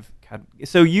story of Cad.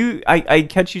 So I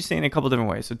catch you saying it a couple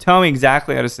different ways. So tell me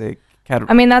exactly how to say Cad.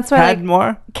 I mean, that's why Cad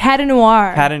Noir. Cad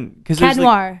Noir. Cad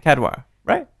Noir. Cad Noir.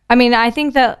 Right. I mean, I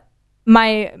think that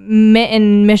my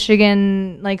Mitten,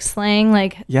 Michigan, like slang,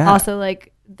 like also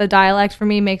like the dialect for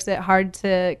me makes it hard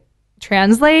to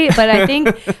translate. But I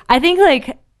think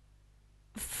like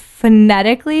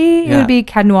phonetically it would be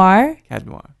Cad Noir. Cad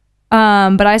Noir.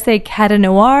 But I say Cad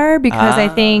Noir because I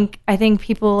think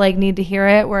people like need to hear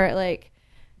it where it like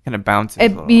kind of bounces.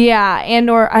 And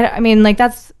or I mean like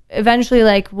that's eventually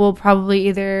like we'll probably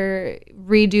either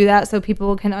redo that so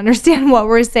people can understand what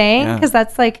we're saying because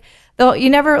that's like though you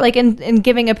never like in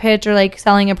giving a pitch or like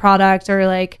selling a product or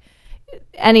like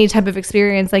any type of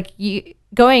experience like you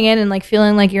going in and like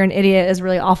feeling like you're an idiot is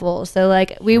really awful. So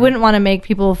like we wouldn't want to make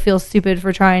people feel stupid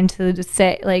for trying to just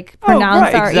say like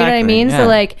pronounce our, you know what I mean? So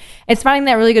like it's finding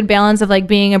that really good balance of like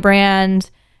being a brand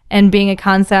and being a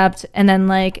concept and then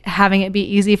like having it be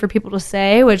easy for people to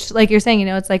say, which like you're saying,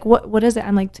 it's like what is it?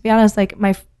 I'm like, to be honest, like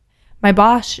my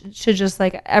boss should just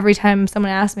like every time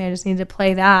someone asks me, I just need to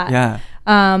play that.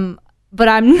 Yeah. But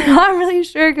I'm not really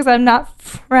sure because I'm not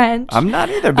French. I'm not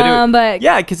either. But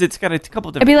yeah, because it's got a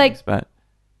couple different. It'd be like but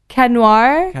Cad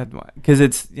Noir. Because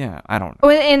it's I don't know.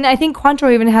 And I think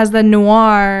Cointreau even has the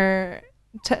noir,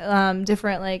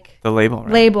 different like the label.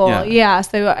 Right? Label, yeah.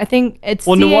 So I think it's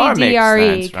noir makes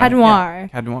sense, Cad Noir.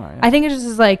 Cad Noir. I think it just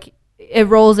is like it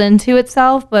rolls into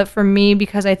itself. But for me,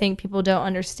 because I think people don't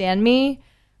understand me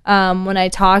when I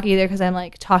talk, either because I'm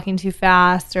like talking too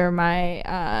fast or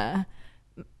my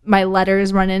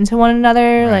letters run into one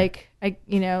another, like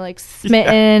like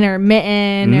smitten or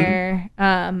mitten or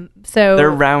so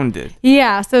they're rounded.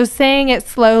 Yeah, so saying it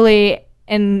slowly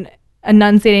and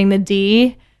enunciating the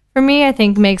D for me, I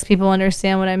think makes people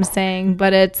understand what I'm saying.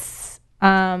 But it's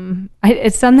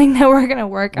it's something that we're gonna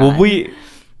work on. Well, you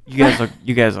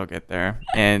guys will get there,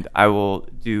 and I will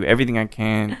do everything I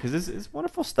can because it's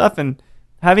wonderful stuff and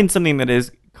having something that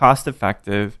is cost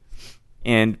effective.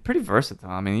 And pretty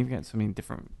versatile. I mean, you've got so many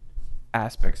different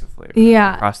aspects of flavor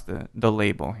across the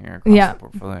label here, across the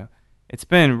portfolio. It's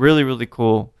been really, really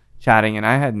cool chatting, and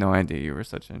I had no idea you were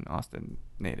such an Austin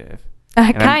native.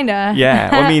 Kinda.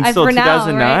 Yeah. Well, I mean, still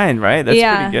 2009, now, right? That's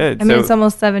pretty good. I mean, it's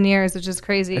almost 7 years, which is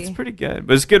crazy. It's pretty good.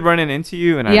 But it's good running into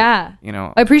you. And I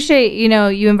appreciate,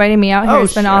 you inviting me out here.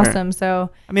 It's been awesome.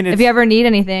 So I mean, if you ever need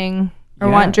anything or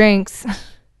want drinks...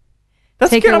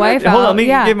 Take your wife out. Hold on, let me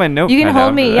give my note. You can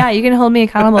hold me. Yeah, you can hold me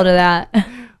accountable to that.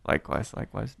 Likewise.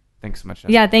 Thanks so much.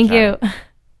 Jessica, thank you.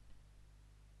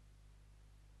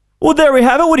 Well, there we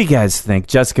have it. What do you guys think?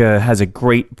 Jessica has a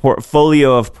great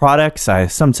portfolio of products. I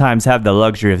sometimes have the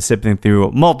luxury of sipping through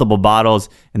multiple bottles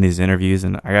in these interviews,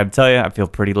 and I got to tell you, I feel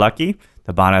pretty lucky.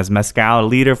 The Banez Mezcal, a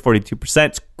liter, 42%.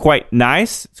 It's quite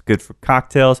nice. It's good for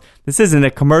cocktails. This isn't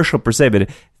a commercial per se, but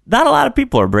not a lot of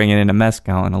people are bringing in a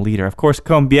mezcal in a liter. Of course,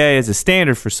 Combier is a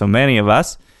standard for so many of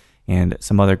us, and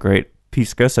some other great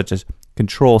pisco, such as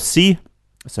Control C,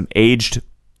 some aged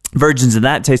versions of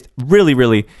that taste really,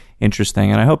 really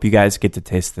interesting. And I hope you guys get to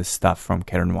taste this stuff from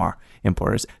Care Noir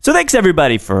importers. So thanks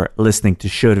everybody for listening to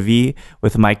Show de Vie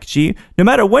with Mike G. No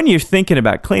matter when you're thinking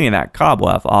about cleaning that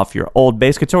cobweb off your old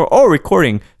bass guitar or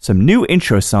recording some new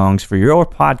intro songs for your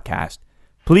podcast,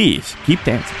 please keep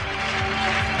dancing.